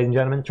plan, ladies and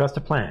gentlemen, trust the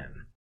plan.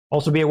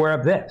 Also be aware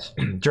of this.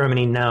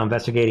 Germany now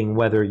investigating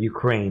whether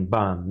Ukraine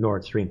bombed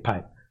Nord Stream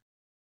pipe.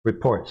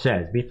 Report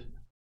says, be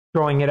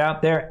throwing it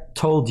out there,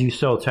 told you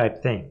so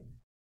type thing.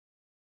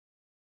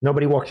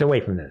 Nobody walks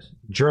away from this.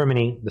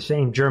 Germany, the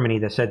same Germany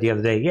that said the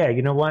other day, yeah,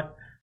 you know what?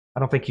 I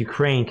don't think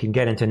Ukraine can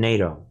get into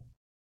NATO.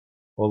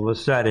 All of a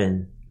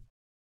sudden,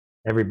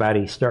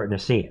 everybody's starting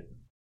to see it.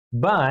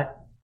 But,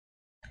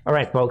 all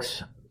right,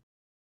 folks.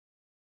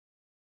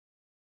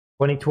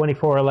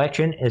 2024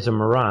 election is a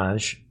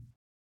mirage,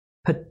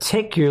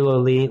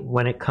 particularly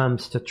when it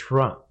comes to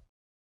Trump.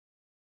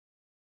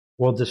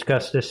 We'll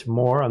discuss this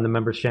more on the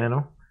members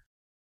channel.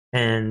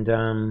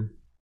 And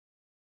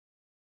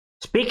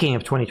speaking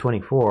of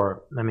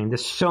 2024, I mean,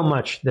 there's so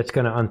much that's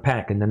going to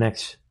unpack in the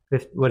next,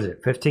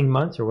 15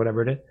 months or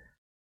whatever it is.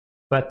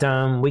 But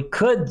we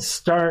could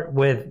start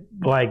with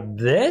like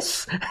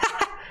this.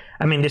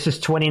 I mean, this is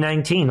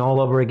 2019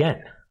 all over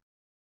again.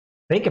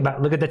 Look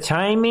at the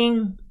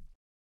timing.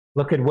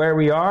 Look at where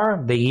we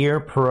are the year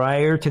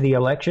prior to the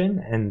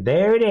election. And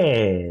there it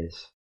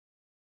is.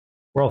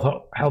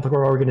 World Health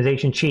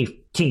Organization Chief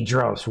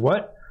Tedros,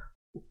 what?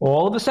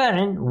 All of a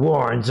sudden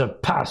warns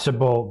of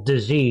possible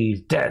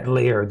disease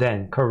deadlier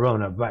than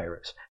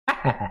coronavirus.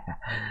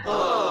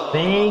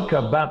 Think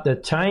about the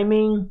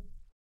timing.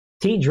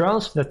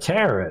 Tedros, the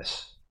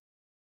terrorist,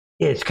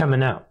 is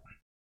coming out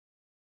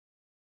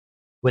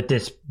with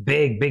this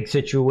big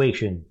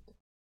situation.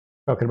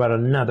 Talking about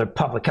another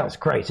public health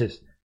crisis.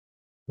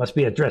 Must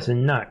be addressed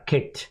and not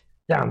kicked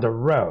down the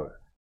road.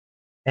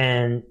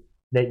 And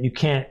that you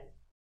can't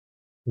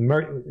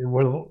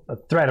a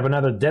threat of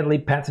another deadly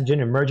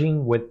pathogen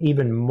emerging with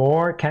even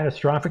more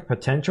catastrophic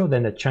potential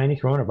than the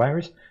Chinese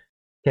coronavirus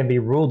can be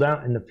ruled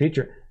out in the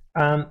future.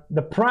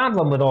 The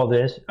problem with all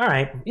this, all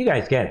right, you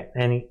guys get it.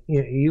 And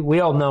we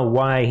all know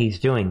why he's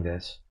doing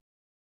this.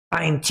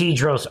 I'm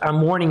Tedros.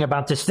 I'm warning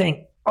about this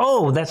thing.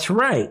 Oh, that's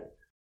right.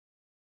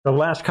 The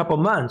last couple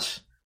months,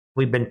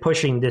 we've been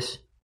pushing this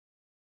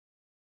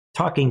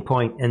talking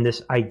point and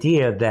this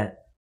idea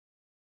that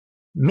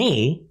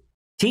me,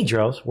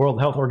 Tedros,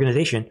 World Health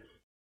Organization,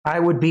 I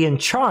would be in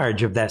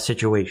charge of that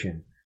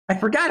situation. I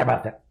forgot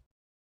about that.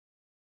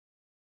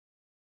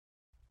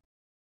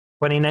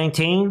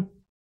 2019,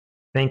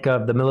 think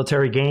of the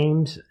military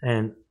games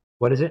and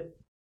what is it?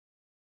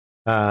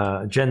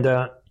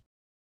 Agenda,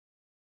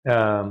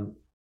 that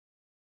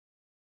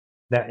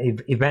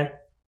event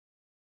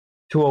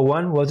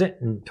 201, was it,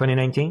 in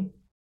 2019?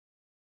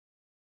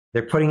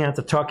 They're putting out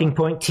the talking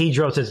point.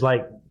 Tedros is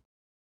like,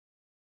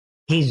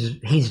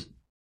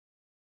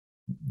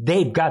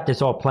 they've got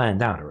this all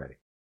planned out already.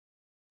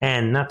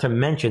 And not to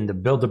mention the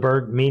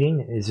Bilderberg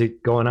meeting. Is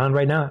it going on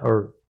right now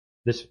or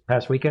this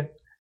past weekend?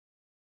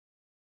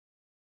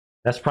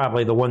 That's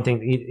probably the one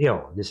thing,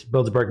 this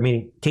Bilderberg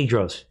meeting.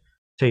 Tedros,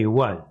 tell you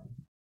what,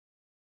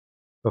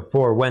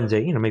 before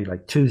Wednesday, maybe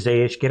like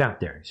Tuesday-ish, get out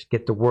there. Just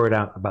get the word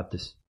out about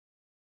this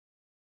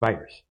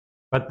virus.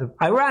 But the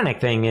ironic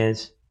thing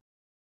is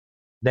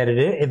that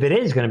if it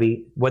is going to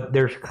be, what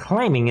they're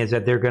claiming is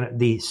that the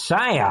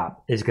PSYOP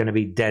is going to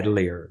be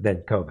deadlier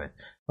than COVID.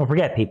 Don't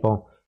forget,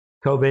 people,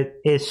 COVID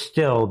is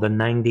still the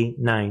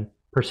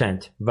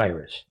 99%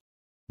 virus,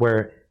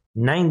 where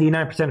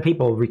 99% of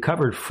people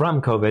recovered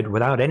from COVID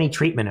without any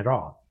treatment at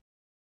all.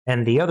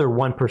 And the other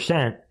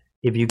 1%,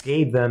 if you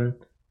gave them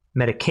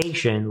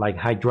medication like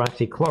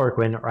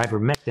hydroxychloroquine or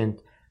ivermectin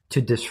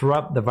to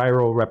disrupt the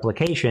viral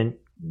replication,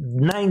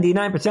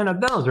 99% of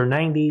those, or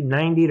 90 to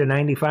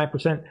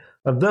 95%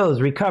 of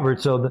those recovered.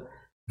 So the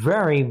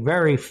very,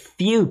 very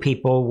few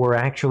people were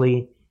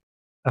actually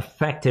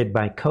affected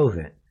by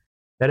COVID.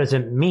 That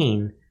doesn't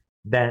mean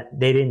that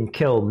they didn't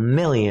kill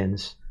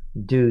millions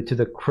due to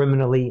the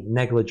criminally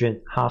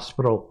negligent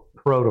hospital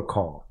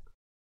protocol.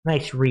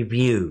 Nice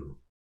review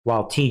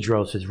while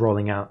Tedros is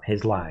rolling out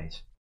his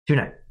lies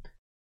tonight.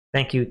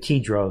 Thank you,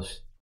 Tedros,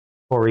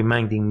 for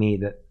reminding me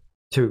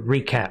to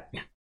recap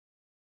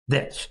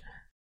this.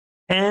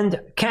 And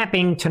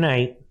capping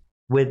tonight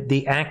with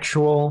the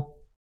actual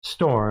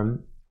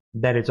storm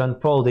that is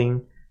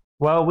unfolding.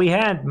 Well, we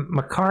had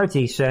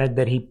McCarthy said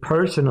that he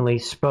personally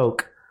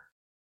spoke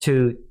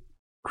to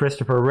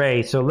Christopher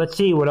Wray. So let's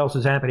see what else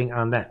is happening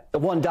on that. The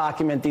one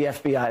document the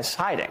FBI is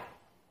hiding.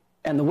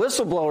 And the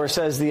whistleblower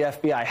says the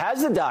FBI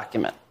has the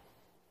document.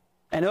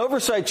 And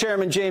Oversight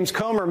Chairman James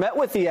Comer met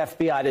with the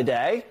FBI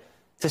today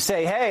to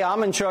say, hey,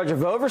 I'm in charge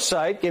of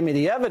oversight. Give me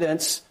the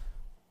evidence.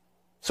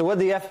 So what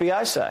did the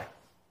FBI say?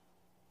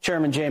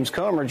 Chairman James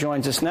Comer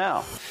joins us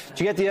now. Did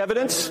you get the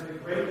evidence?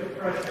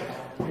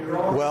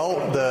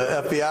 Well,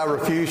 the FBI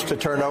refused to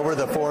turn over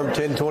the Form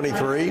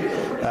 1023.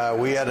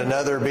 We had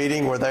another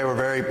meeting where they were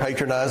very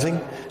patronizing.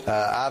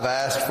 I've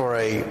asked for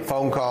a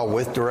phone call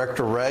with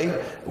Director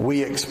Wray.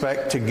 We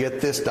expect to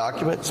get this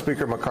document.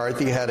 Speaker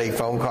McCarthy had a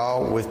phone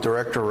call with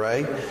Director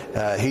Wray.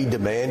 He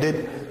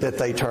demanded that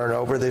they turn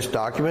over this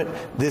document.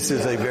 This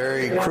is a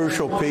very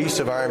crucial piece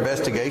of our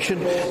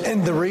investigation.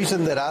 And the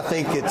reason that I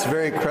think it's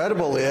very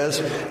credible is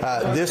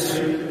this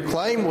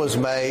claim was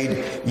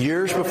made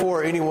years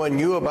before anyone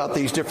knew about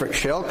these different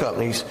shell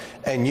companies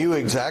and knew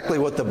exactly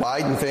what the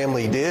Biden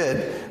family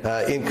did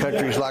in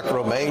countries like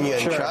Romania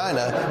and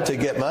China to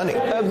get money.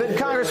 But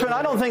Congressman,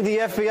 I don't think the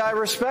FBI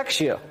respects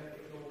you.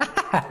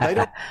 They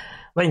don't.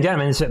 Ladies and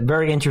gentlemen, it's a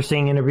very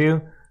interesting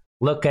interview.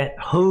 Look at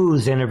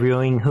who's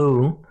interviewing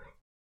who.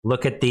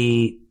 Look at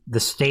the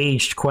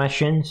staged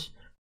questions.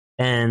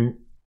 And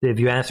if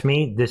you ask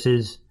me, this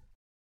is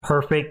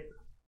perfect.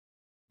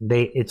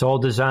 It's all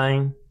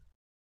designed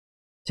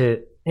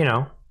to,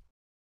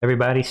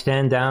 everybody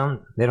stand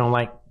down. They don't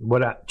like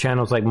what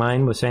channels like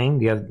mine was saying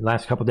the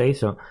last couple of days.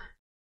 So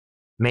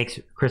makes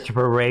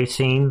Christopher Wray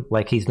seem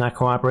like he's not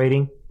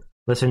cooperating.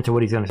 Listen to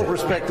what he's going to say. Don't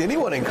respect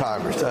anyone in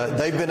Congress.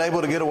 They've been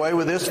able to get away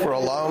with this for a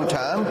long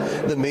time.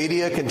 The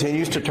media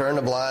continues to turn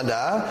a blind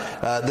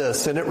eye. The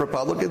Senate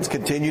Republicans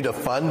continue to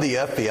fund the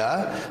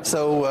FBI.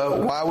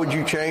 So why would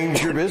you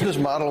change your business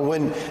model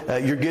when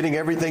you're getting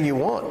everything you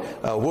want?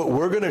 What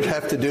we're going to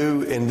have to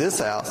do in this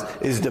House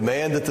is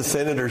demand that the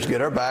senators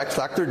get our backs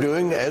like they're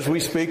doing as we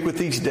speak with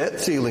these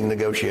debt ceiling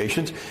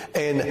negotiations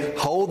and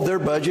hold their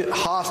budget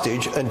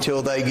hostage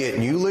until they get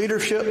new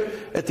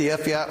leadership at the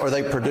FBI or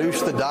they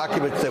produce the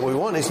documents that we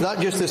want. It's not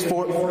just this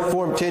Form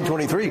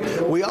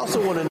 1023. We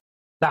also want to...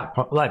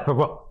 Stop.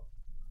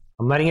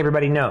 I'm letting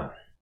everybody know.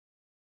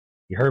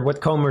 You heard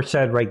what Comer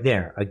said right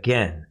there.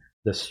 Again,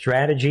 the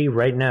strategy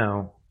right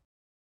now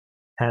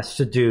has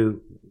to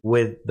do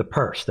with the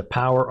purse, the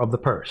power of the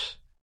purse.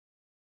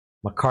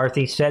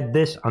 McCarthy said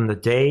this on the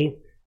day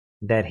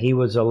that he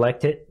was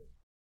elected,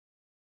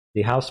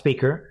 the House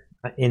Speaker,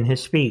 in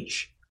his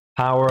speech,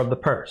 power of the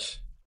purse.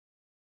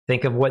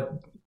 Think of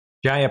what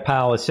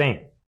Jayapal is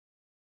saying.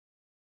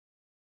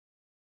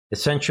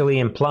 Essentially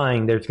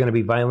implying there's going to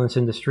be violence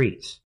in the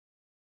streets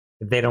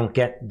if they don't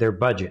get their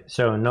budget.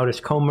 So notice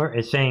Comer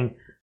is saying,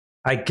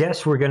 I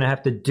guess we're going to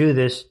have to do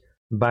this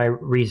by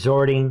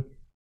resorting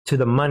to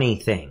the money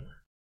thing.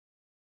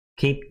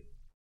 Keep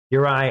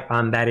your eye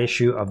on that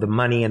issue of the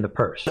money and the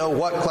purse. Know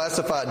what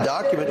classified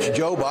documents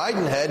Joe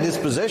Biden had in his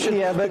possession,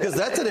 because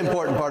that's an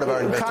important part of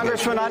our investigation.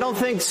 Congressman, I don't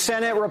think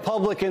Senate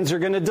Republicans are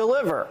going to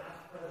deliver.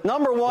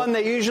 Number one,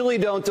 they usually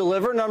don't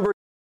deliver. Number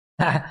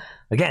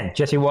Again,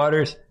 Jesse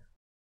Waters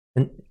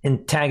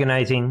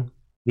antagonizing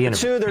the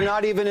interview. two, they're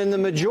not even in the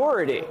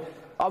majority.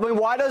 I mean,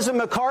 why doesn't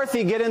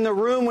McCarthy get in the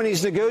room when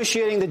he's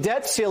negotiating the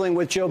debt ceiling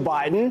with Joe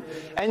Biden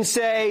and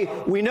say,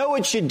 we know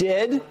what you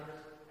did,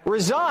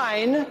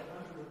 resign,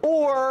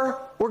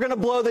 or we're going to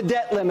blow the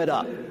debt limit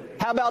up?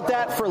 How about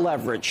that for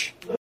leverage?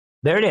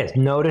 There it is.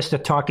 Notice the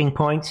talking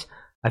points.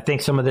 I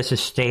think some of this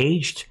is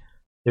staged.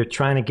 They're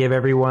trying to give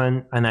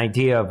everyone an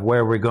idea of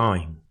where we're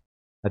going.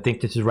 I think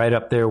this is right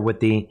up there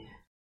with the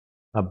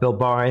Bill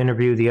Barr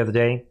interview the other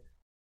day.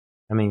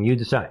 I mean, you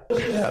decide.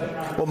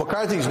 Yeah. Well,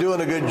 McCarthy's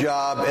doing a good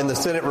job, and the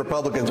Senate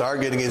Republicans are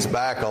getting his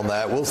back on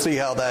that. We'll see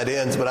how that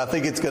ends, but I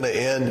think it's going to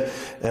end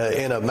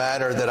in a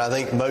manner that I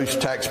think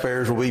most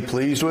taxpayers will be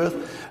pleased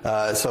with.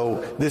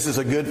 So this is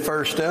a good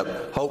first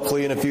step.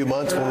 Hopefully in a few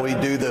months when we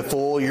do the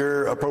full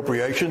year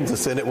appropriations, the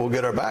Senate will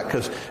get our back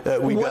because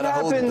we've got to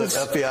hold the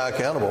FBI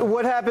accountable.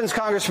 What happens,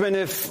 Congressman,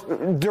 if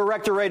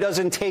Director Wray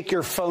doesn't take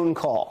your phone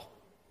call?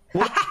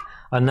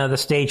 Another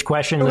stage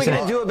question. What are we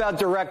going to do about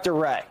Director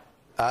Wray?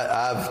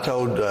 I've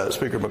told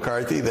Speaker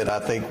McCarthy that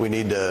I think we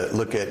need to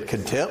look at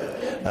contempt.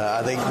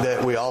 I think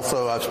that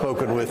I've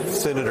spoken with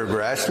Senator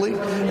Grassley,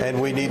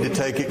 and we need to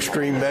take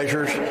extreme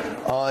measures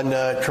on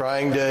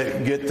trying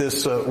to get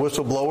this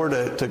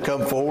whistleblower to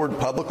come forward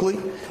publicly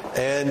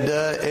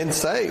and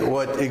say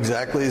what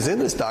exactly is in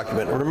this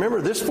document.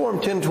 Remember, this Form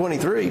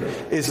 1023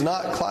 is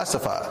not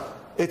classified.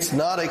 It's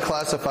not a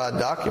classified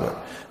document.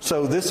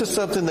 So this is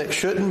something that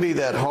shouldn't be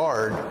that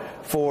hard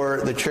for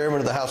the chairman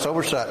of the House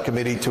Oversight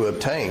Committee to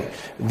obtain.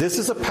 This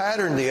is a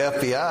pattern the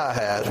FBI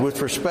has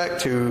with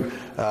respect to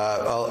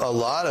a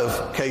lot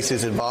of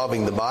cases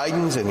involving the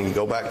Bidens, and you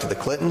go back to the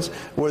Clintons,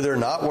 where they're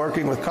not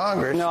working with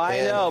Congress. No,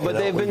 I know, but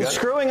they've been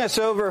screwing us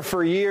over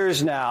for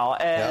years now,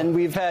 and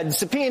we've had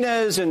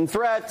subpoenas and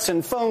threats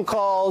and phone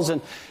calls,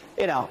 and,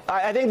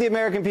 I think the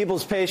American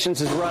people's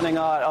patience is running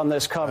out on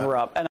this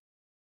cover-up. And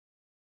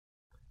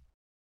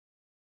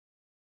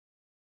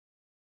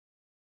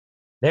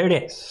there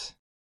it is.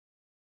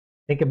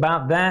 Think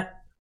about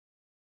that.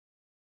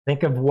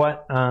 Think of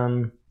what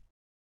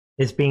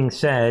is being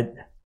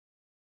said.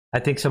 I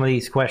think some of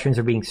these questions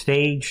are being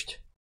staged.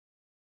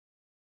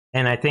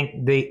 And I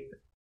think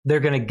they're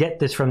going to get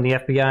this from the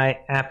FBI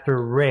after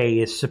Wray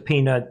is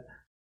subpoenaed.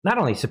 Not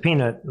only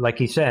subpoenaed, like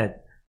he said,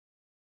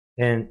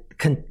 and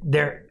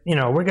they're,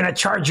 we're going to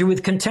charge you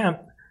with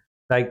contempt.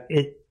 Like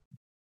it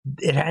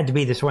had to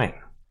be this way.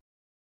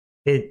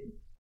 It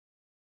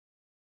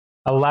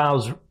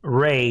allows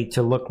Ray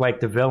to look like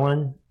the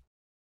villain.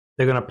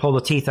 They're going to pull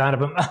the teeth out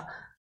of him.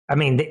 I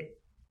mean,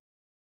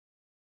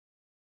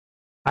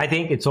 I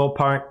think it's all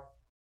part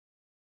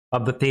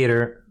of the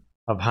theater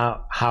of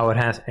how it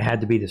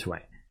had to be this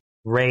way.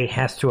 Ray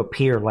has to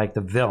appear like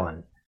the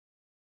villain.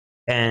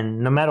 And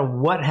no matter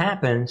what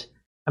happens,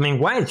 I mean,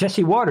 why is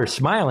Jesse Waters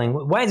smiling?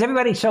 Why is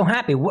everybody so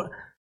happy? And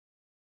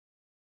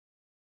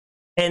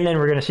then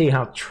we're going to see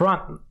how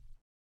Trump,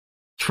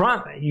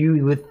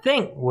 you would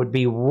think, would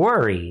be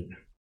worried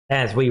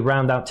as we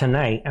round out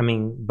tonight. I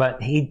mean,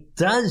 but he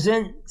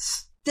doesn't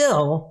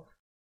still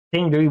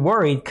seem to be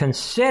worried,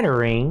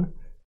 considering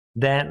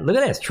that, look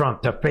at this,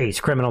 Trump to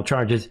face criminal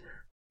charges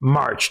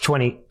March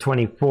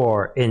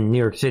 2024 in New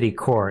York City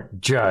court.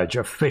 Judge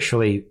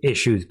officially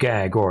issues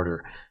gag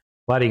order.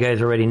 A lot of you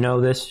guys already know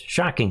this.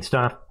 Shocking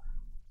stuff.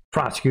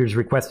 Prosecutors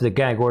requested a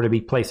gag order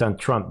be placed on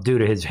Trump due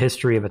to his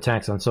history of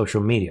attacks on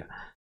social media.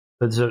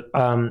 We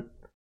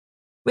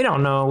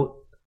don't know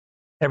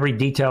every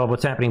detail of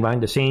what's happening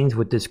behind the scenes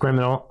with this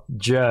criminal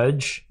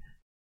judge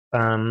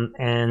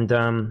and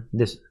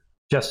this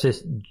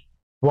Justice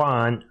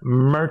Juan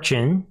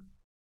Merchan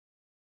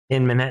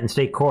in Manhattan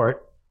State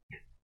Court,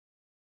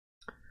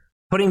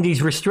 putting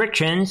these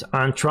restrictions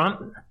on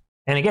Trump.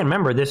 And again,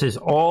 remember, this is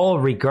all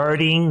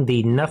regarding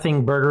the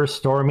Nothing Burger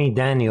Stormy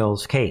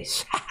Daniels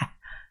case.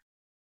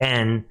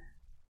 And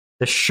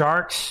the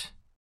sharks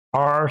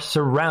are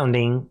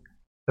surrounding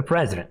the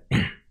president.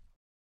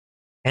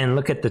 And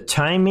look at the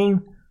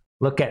timing.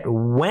 Look at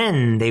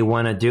when they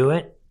want to do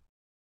it.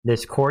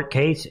 This court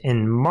case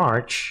in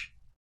March,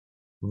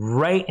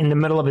 right in the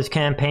middle of his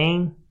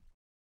campaign.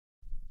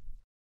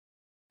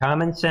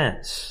 Common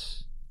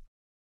sense.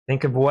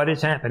 Think of what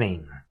is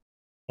happening.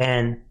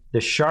 And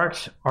the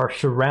sharks are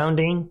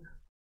surrounding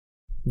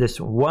this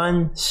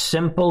one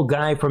simple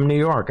guy from New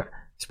York.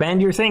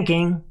 Expand your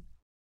thinking.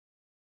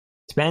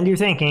 Expand your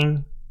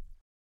thinking.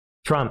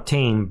 Trump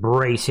team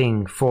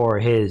bracing for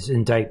his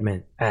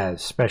indictment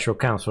as special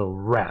counsel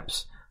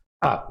wraps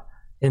up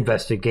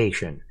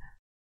investigation.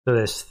 So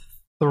there's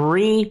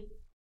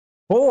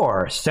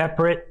 4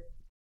 separate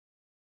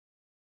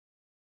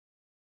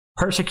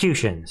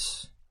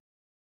persecutions.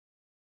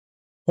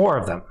 4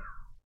 of them.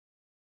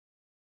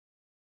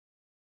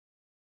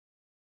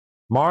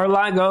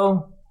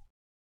 Mar-a-Lago.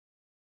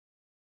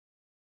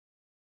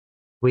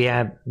 We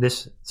have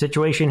this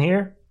situation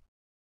here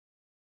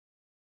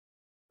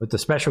with the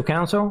special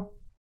counsel.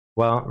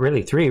 Well,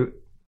 really 3. I'm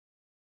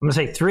going to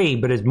say 3,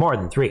 but it's more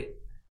than 3.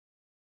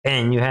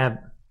 And you have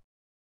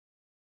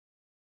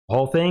the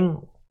whole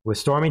thing with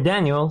Stormy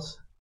Daniels,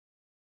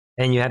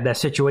 and you have that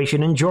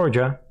situation in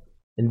Georgia,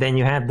 and then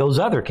you have those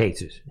other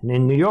cases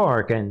in New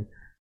York. And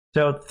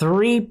so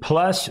 3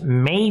 plus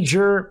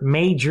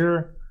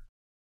major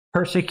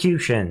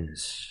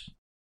persecutions.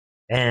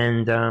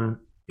 And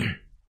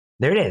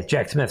there it is.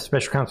 Jack Smith,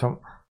 special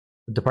counsel,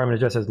 the Department of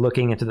Justice,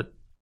 looking into the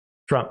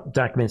Trump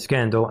document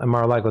scandal, and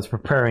Mar-a-Lago is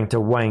preparing to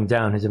wind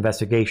down his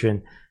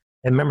investigation.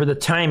 And remember the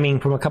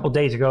timing from a couple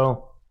days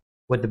ago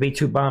with the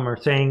B-2 bomber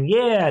saying,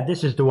 yeah,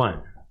 this is the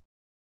one.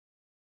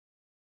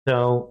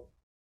 So,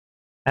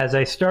 as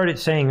I started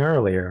saying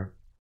earlier,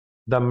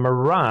 the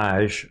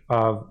mirage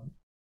of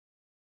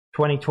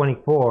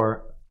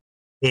 2024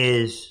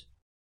 is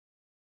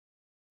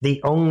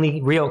the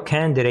only real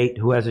candidate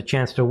who has a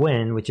chance to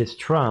win, which is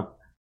Trump,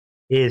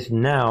 is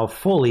now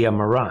fully a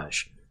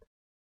mirage.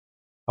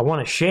 I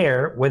want to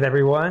share with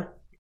everyone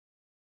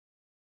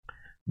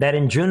that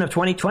in June of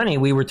 2020,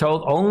 we were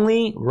told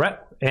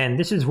and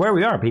this is where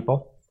we are,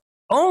 people,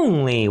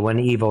 only when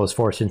evil is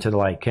forced into the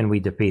light can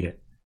we defeat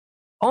it.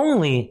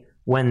 Only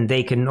when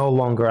they can no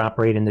longer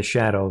operate in the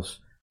shadows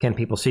can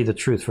people see the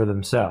truth for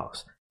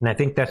themselves. And I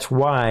think that's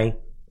why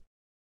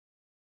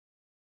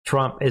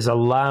Trump is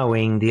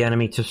allowing the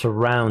enemy to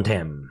surround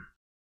him.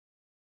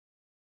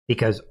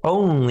 Because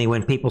only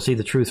when people see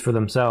the truth for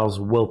themselves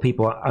will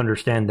people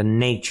understand the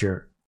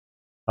nature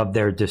of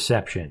their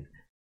deception.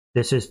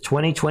 This is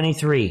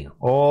 2023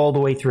 all the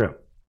way through.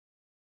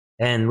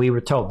 And we were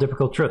told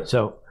difficult truth.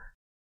 So,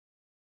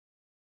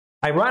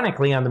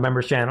 ironically, on the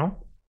members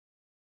channel,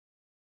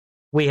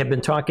 we have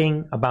been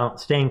talking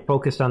about staying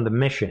focused on the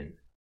mission.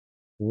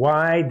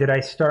 Why did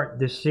I start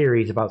this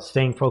series about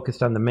staying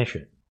focused on the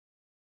mission?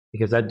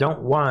 Because I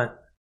don't want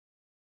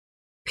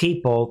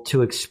people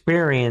to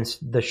experience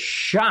the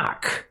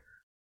shock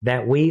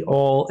that we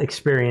all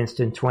experienced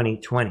in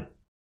 2020.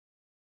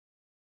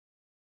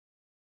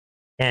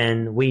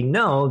 And we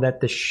know that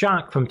the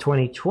shock from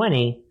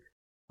 2020,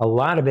 a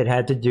lot of it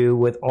had to do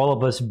with all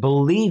of us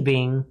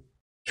believing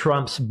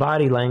Trump's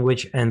body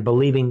language and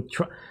believing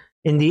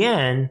in the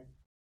end,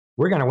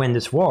 we're going to win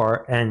this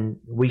war and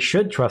we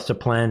should trust the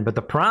plan. But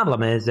the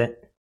problem is that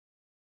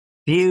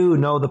few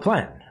know the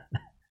plan.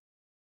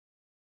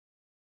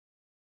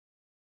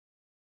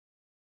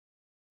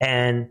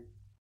 And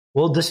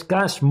we'll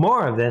discuss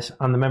more of this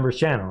on the members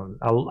channel.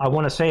 I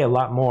want to say a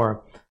lot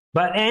more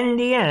But in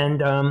the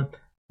end,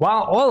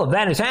 while all of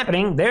that is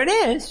happening, there it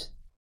is.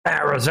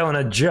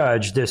 Arizona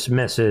judge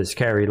dismisses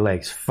Kari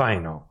Lake's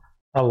final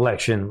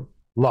election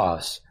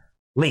loss.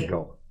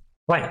 Legal.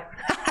 Like,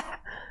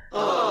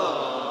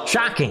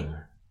 shocking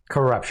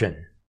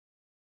corruption.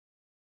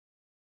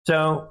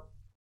 So,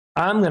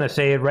 I'm going to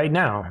say it right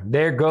now.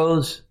 There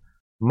goes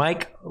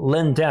Mike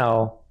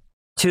Lindell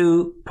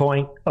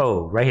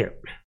 2.0 right here.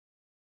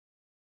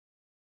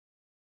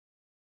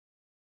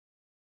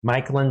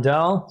 Mike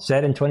Lindell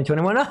said in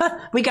 2021,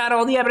 we got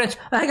all the evidence.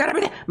 I got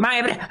everything. My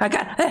evidence.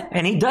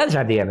 And he does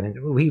have the evidence.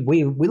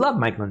 We love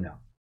Mike Lindell.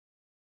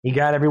 He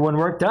got everyone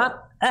worked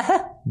up.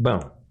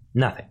 Boom.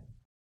 Nothing.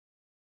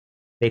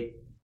 They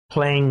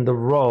playing the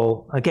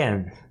role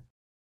again.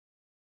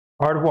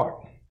 Art of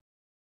War.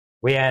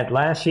 We had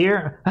last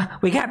year.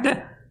 We got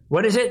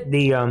what is it?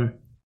 We had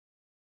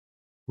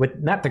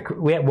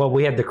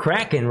the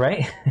Kraken,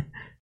 right?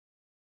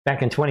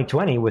 Back in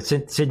 2020 with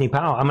Sidney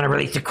Powell. I'm going to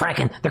release the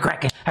Kraken.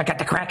 I got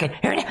the Kraken.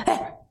 Here it is.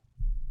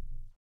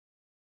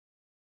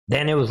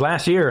 Then it was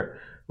last year.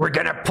 We're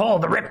going to pull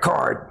the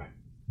ripcord.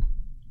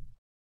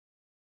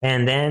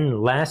 And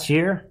then last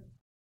year,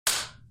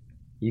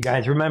 you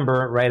guys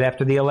remember, right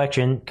after the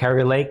election,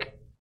 Kari Lake,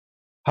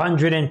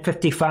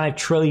 155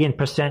 trillion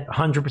 %,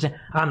 100%.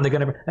 I'm the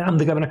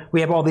governor.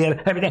 We have all the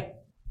everything.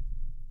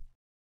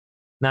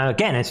 Now,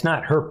 again, it's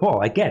not her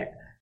fault. I get it.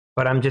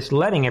 But I'm just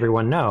letting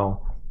everyone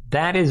know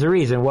that is the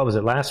reason. What was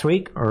it, last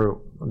week?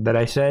 Or that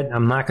I said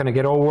I'm not going to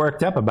get all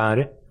worked up about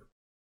it.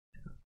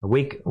 A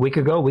week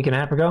and a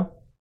half ago.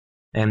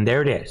 And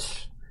there it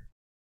is.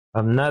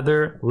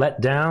 Another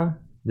letdown.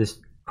 This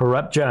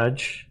corrupt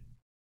judge.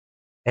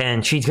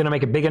 And she's going to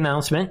make a big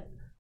announcement.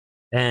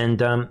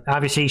 And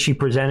obviously she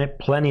presented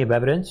plenty of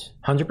evidence.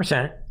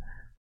 100%.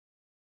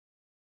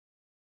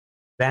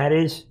 That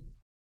is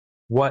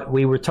what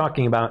we were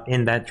talking about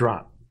in that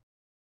drop.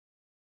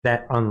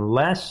 That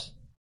unless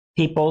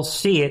people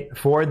see it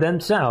for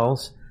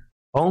themselves,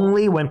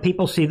 only when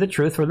people see the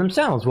truth for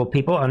themselves will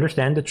people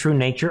understand the true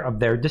nature of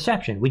their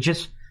deception. We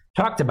just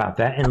talked about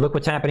that, and look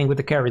what's happening with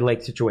the Kari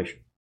Lake situation.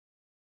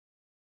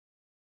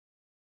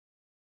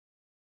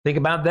 Think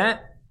about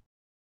that.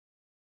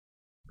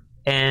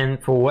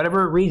 And for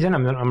whatever reason,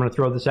 I'm going to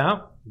throw this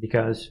out,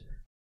 because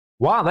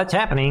while that's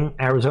happening,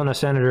 Arizona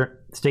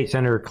State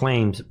Senator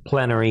claims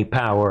plenary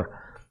power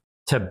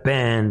to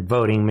ban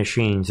voting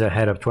machines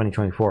ahead of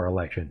 2024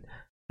 election.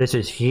 This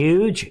is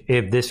huge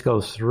if this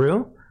goes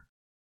through.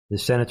 The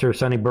Senator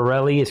Sonny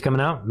Borelli is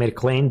coming out, made a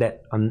claim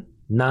that a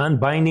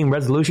non-binding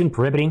resolution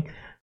prohibiting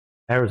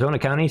Arizona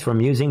counties from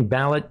using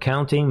ballot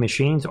counting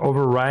machines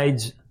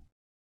overrides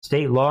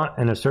state law.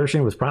 An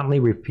assertion was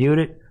promptly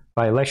refuted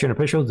by election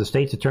officials, the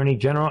state's attorney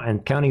general,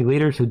 and county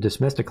leaders who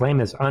dismissed the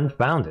claim as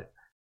unfounded.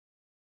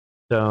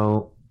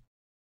 So,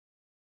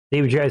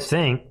 see what you guys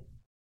think.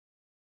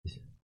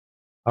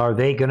 Are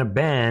they going to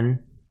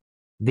ban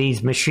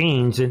these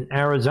machines in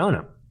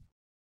Arizona?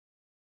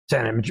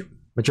 Senate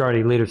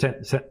Majority Leader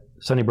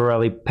Sonny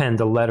Borelli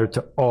penned a letter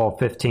to all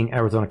 15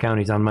 Arizona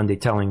counties on Monday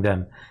telling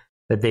them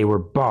that they were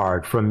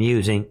barred from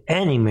using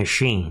any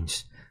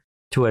machines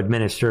to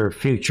administer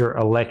future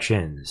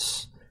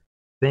elections.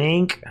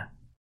 Think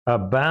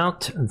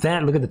about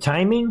that. Look at the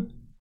timing.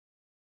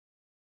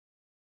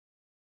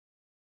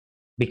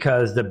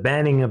 Because the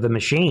banning of the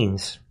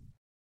machines,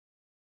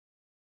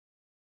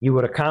 you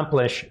would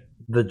accomplish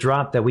the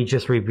drop that we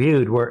just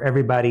reviewed, where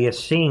everybody is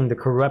seeing the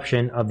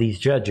corruption of these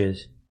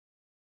judges,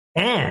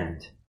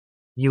 and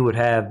you would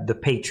have the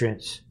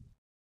Patriots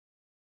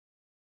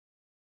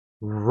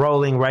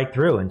rolling right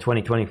through in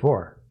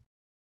 2024.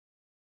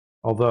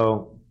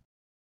 Although,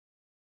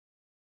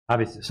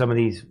 obviously, some of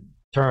these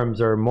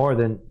terms are more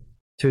than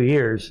 2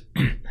 years.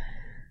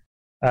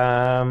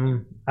 I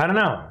don't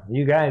know.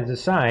 You guys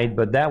decide,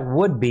 but that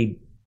would be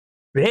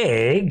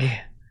big.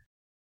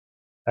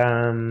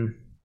 And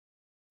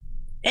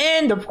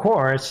of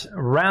course,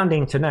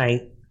 rounding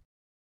tonight,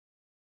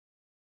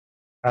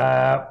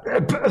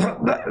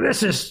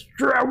 this is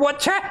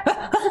what's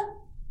there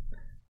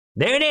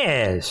it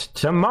is.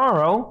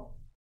 Tomorrow,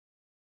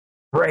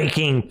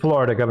 breaking: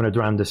 Florida Governor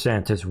Ron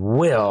DeSantis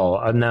will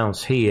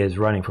announce he is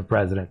running for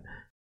president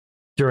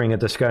during a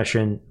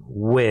discussion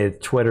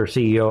with Twitter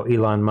CEO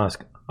Elon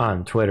Musk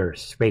on Twitter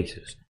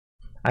Spaces.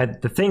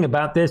 The thing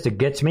about this that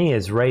gets me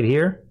is right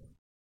here,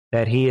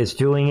 that he is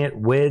doing it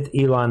with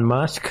Elon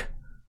Musk,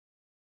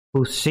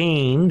 who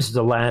seems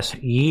the last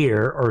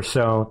year or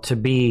so to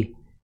be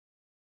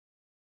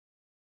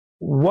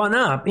one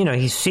up. You know,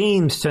 he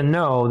seems to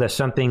know that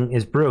something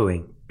is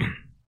brewing.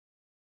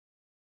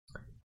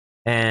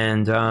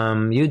 And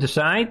you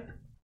decide,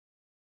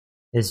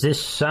 is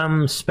this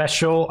some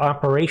special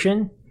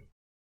operation?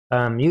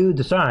 You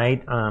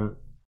decide.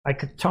 I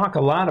could talk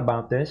a lot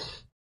about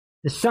this.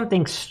 There's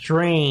something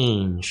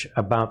strange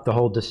about the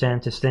whole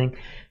DeSantis thing.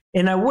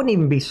 And I wouldn't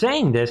even be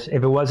saying this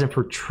if it wasn't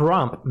for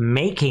Trump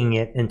making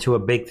it into a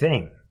big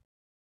thing.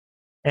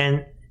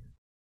 And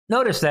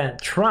notice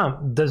that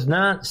Trump does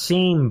not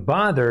seem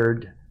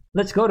bothered.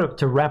 Let's go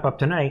to wrap up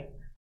tonight.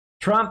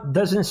 Trump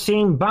doesn't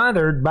seem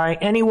bothered by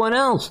anyone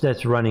else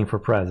that's running for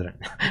president.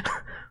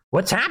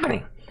 What's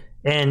happening?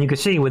 And you can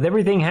see with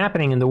everything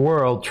happening in the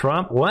world,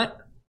 Trump, what?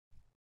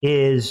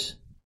 Is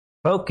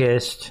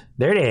focused,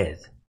 there it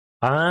is,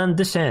 on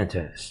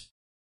DeSantis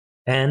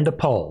and the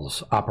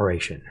polls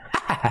operation.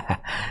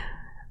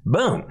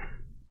 Boom.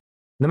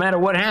 No matter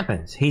what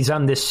happens, he's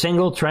on this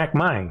single track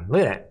mind.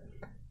 Look at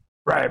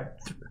that.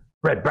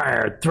 Red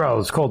Bear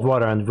throws cold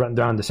water on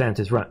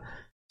DeSantis' run.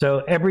 So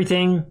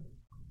everything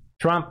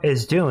Trump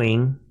is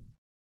doing,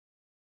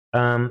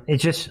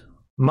 it's just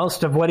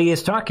most of what he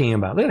is talking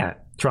about. Look at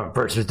that. Trump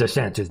versus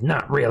DeSantis,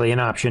 not really an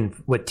option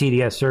with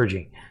TDS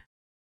surging.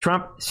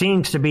 Trump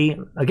seems to be,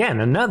 again,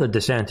 another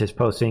DeSantis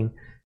posting.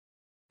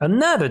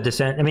 Another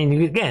DeSantis. I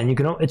mean, again,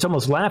 it's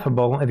almost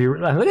laughable if you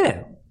look at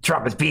it.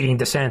 Trump is beating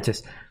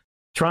DeSantis.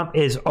 Trump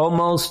is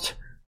almost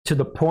to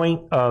the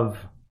point of,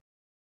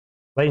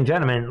 ladies and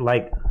gentlemen,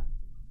 like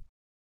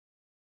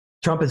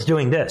Trump is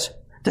doing this.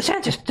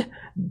 DeSantis,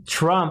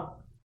 Trump,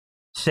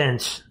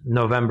 since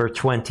November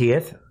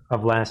 20th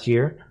of last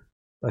year,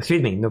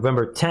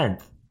 November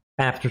 10th,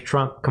 after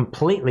Trump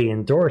completely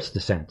endorsed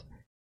DeSantis,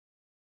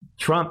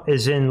 Trump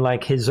is in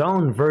like his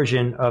own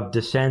version of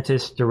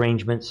DeSantis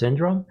derangement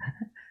syndrome.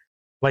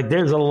 Like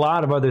there's a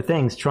lot of other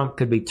things Trump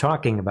could be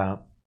talking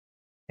about.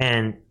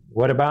 And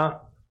what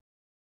about,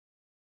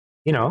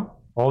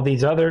 all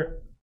these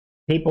other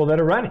people that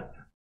are running?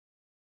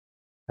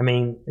 I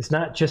mean, it's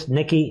not just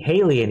Nikki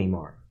Haley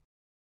anymore.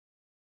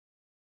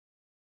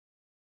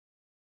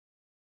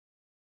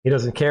 He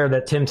doesn't care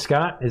that Tim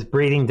Scott is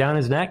breathing down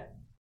his neck.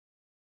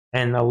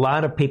 And a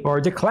lot of people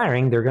are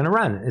declaring they're going to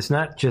run. It's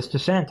not just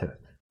DeSantis.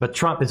 But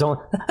Trump is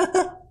only...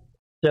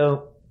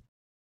 So,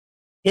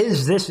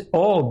 is this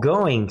all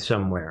going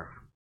somewhere?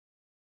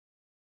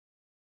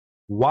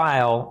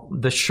 While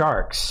the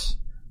sharks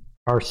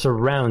are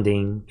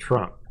surrounding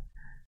Trump.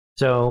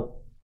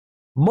 So,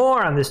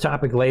 more on this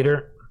topic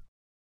later.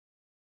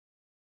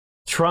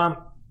 Trump,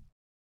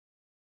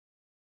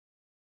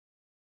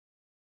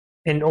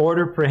 in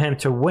order for him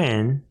to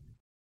win,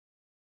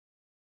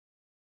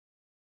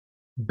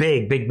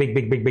 big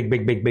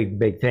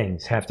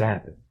things have to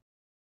happen.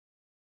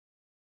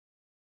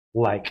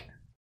 Like,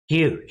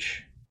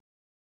 huge.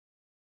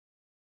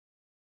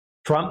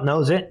 Trump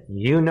knows it.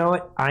 You know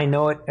it. I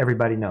know it.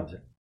 Everybody knows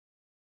it.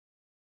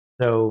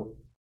 So,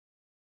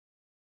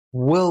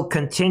 we'll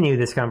continue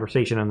this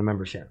conversation on the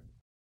membership.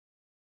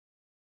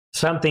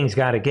 Something's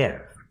got to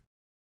give.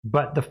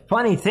 But the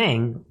funny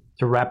thing,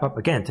 to wrap up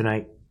again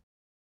tonight,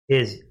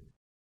 is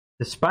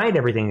despite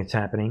everything that's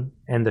happening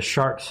and the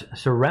sharks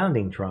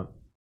surrounding Trump,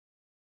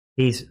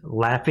 he's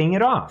laughing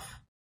it off.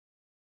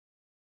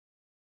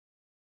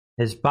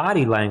 His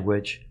body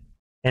language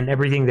and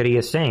everything that he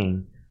is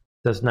saying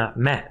does not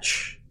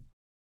match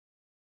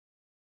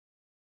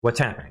what's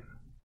happening.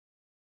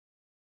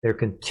 There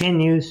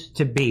continues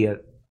to be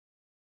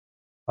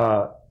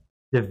a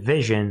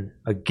division,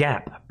 a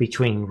gap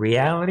between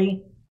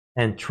reality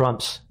and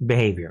Trump's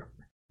behavior.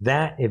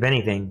 That, if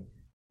anything,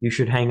 you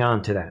should hang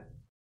on to that.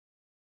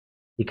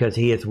 Because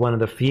he is one of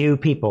the few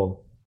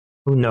people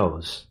who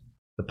knows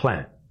the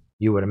plan,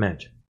 you would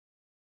imagine.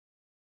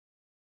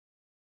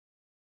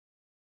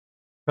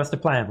 Trust the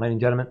plan, ladies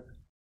and gentlemen.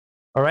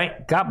 All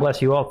right. God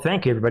bless you all.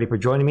 Thank you, everybody, for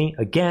joining me.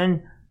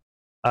 Again,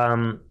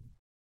 I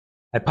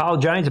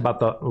apologize about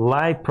the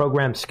live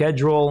program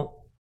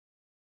schedule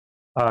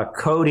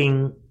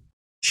coding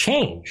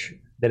change,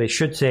 that it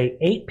should say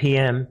 8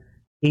 p.m.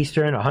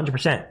 Eastern,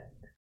 100%.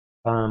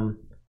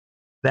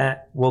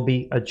 That will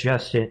be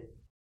adjusted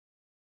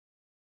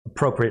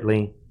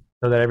appropriately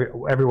so that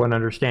everyone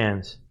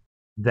understands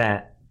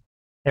that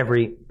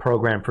every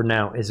program for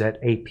now is at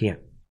 8 p.m.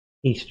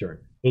 Eastern.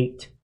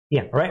 8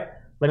 p.m. All right?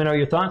 Let me know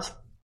your thoughts.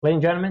 Ladies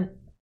and gentlemen,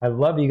 I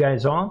love you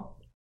guys all.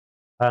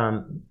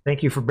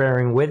 Thank you for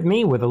bearing with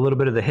me with a little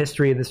bit of the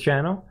history of this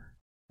channel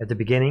at the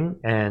beginning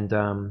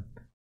and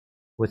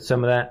with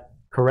some of that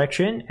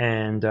correction.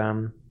 And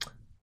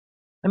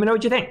let me know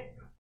what you think.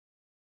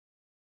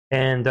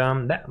 And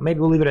maybe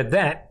we'll leave it at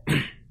that.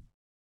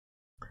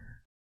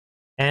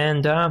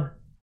 And all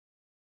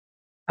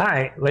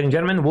right, ladies and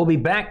gentlemen, we'll be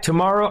back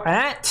tomorrow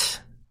at...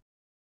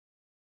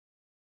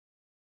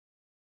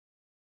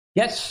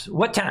 Yes,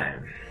 what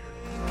time?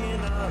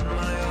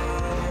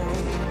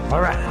 All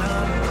right.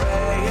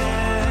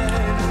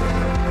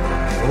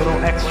 A little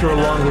extra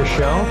longer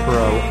show for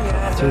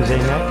a Tuesday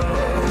night.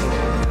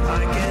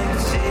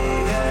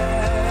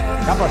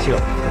 God bless you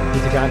all.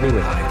 Peace of God be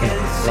with you.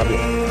 Love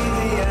you.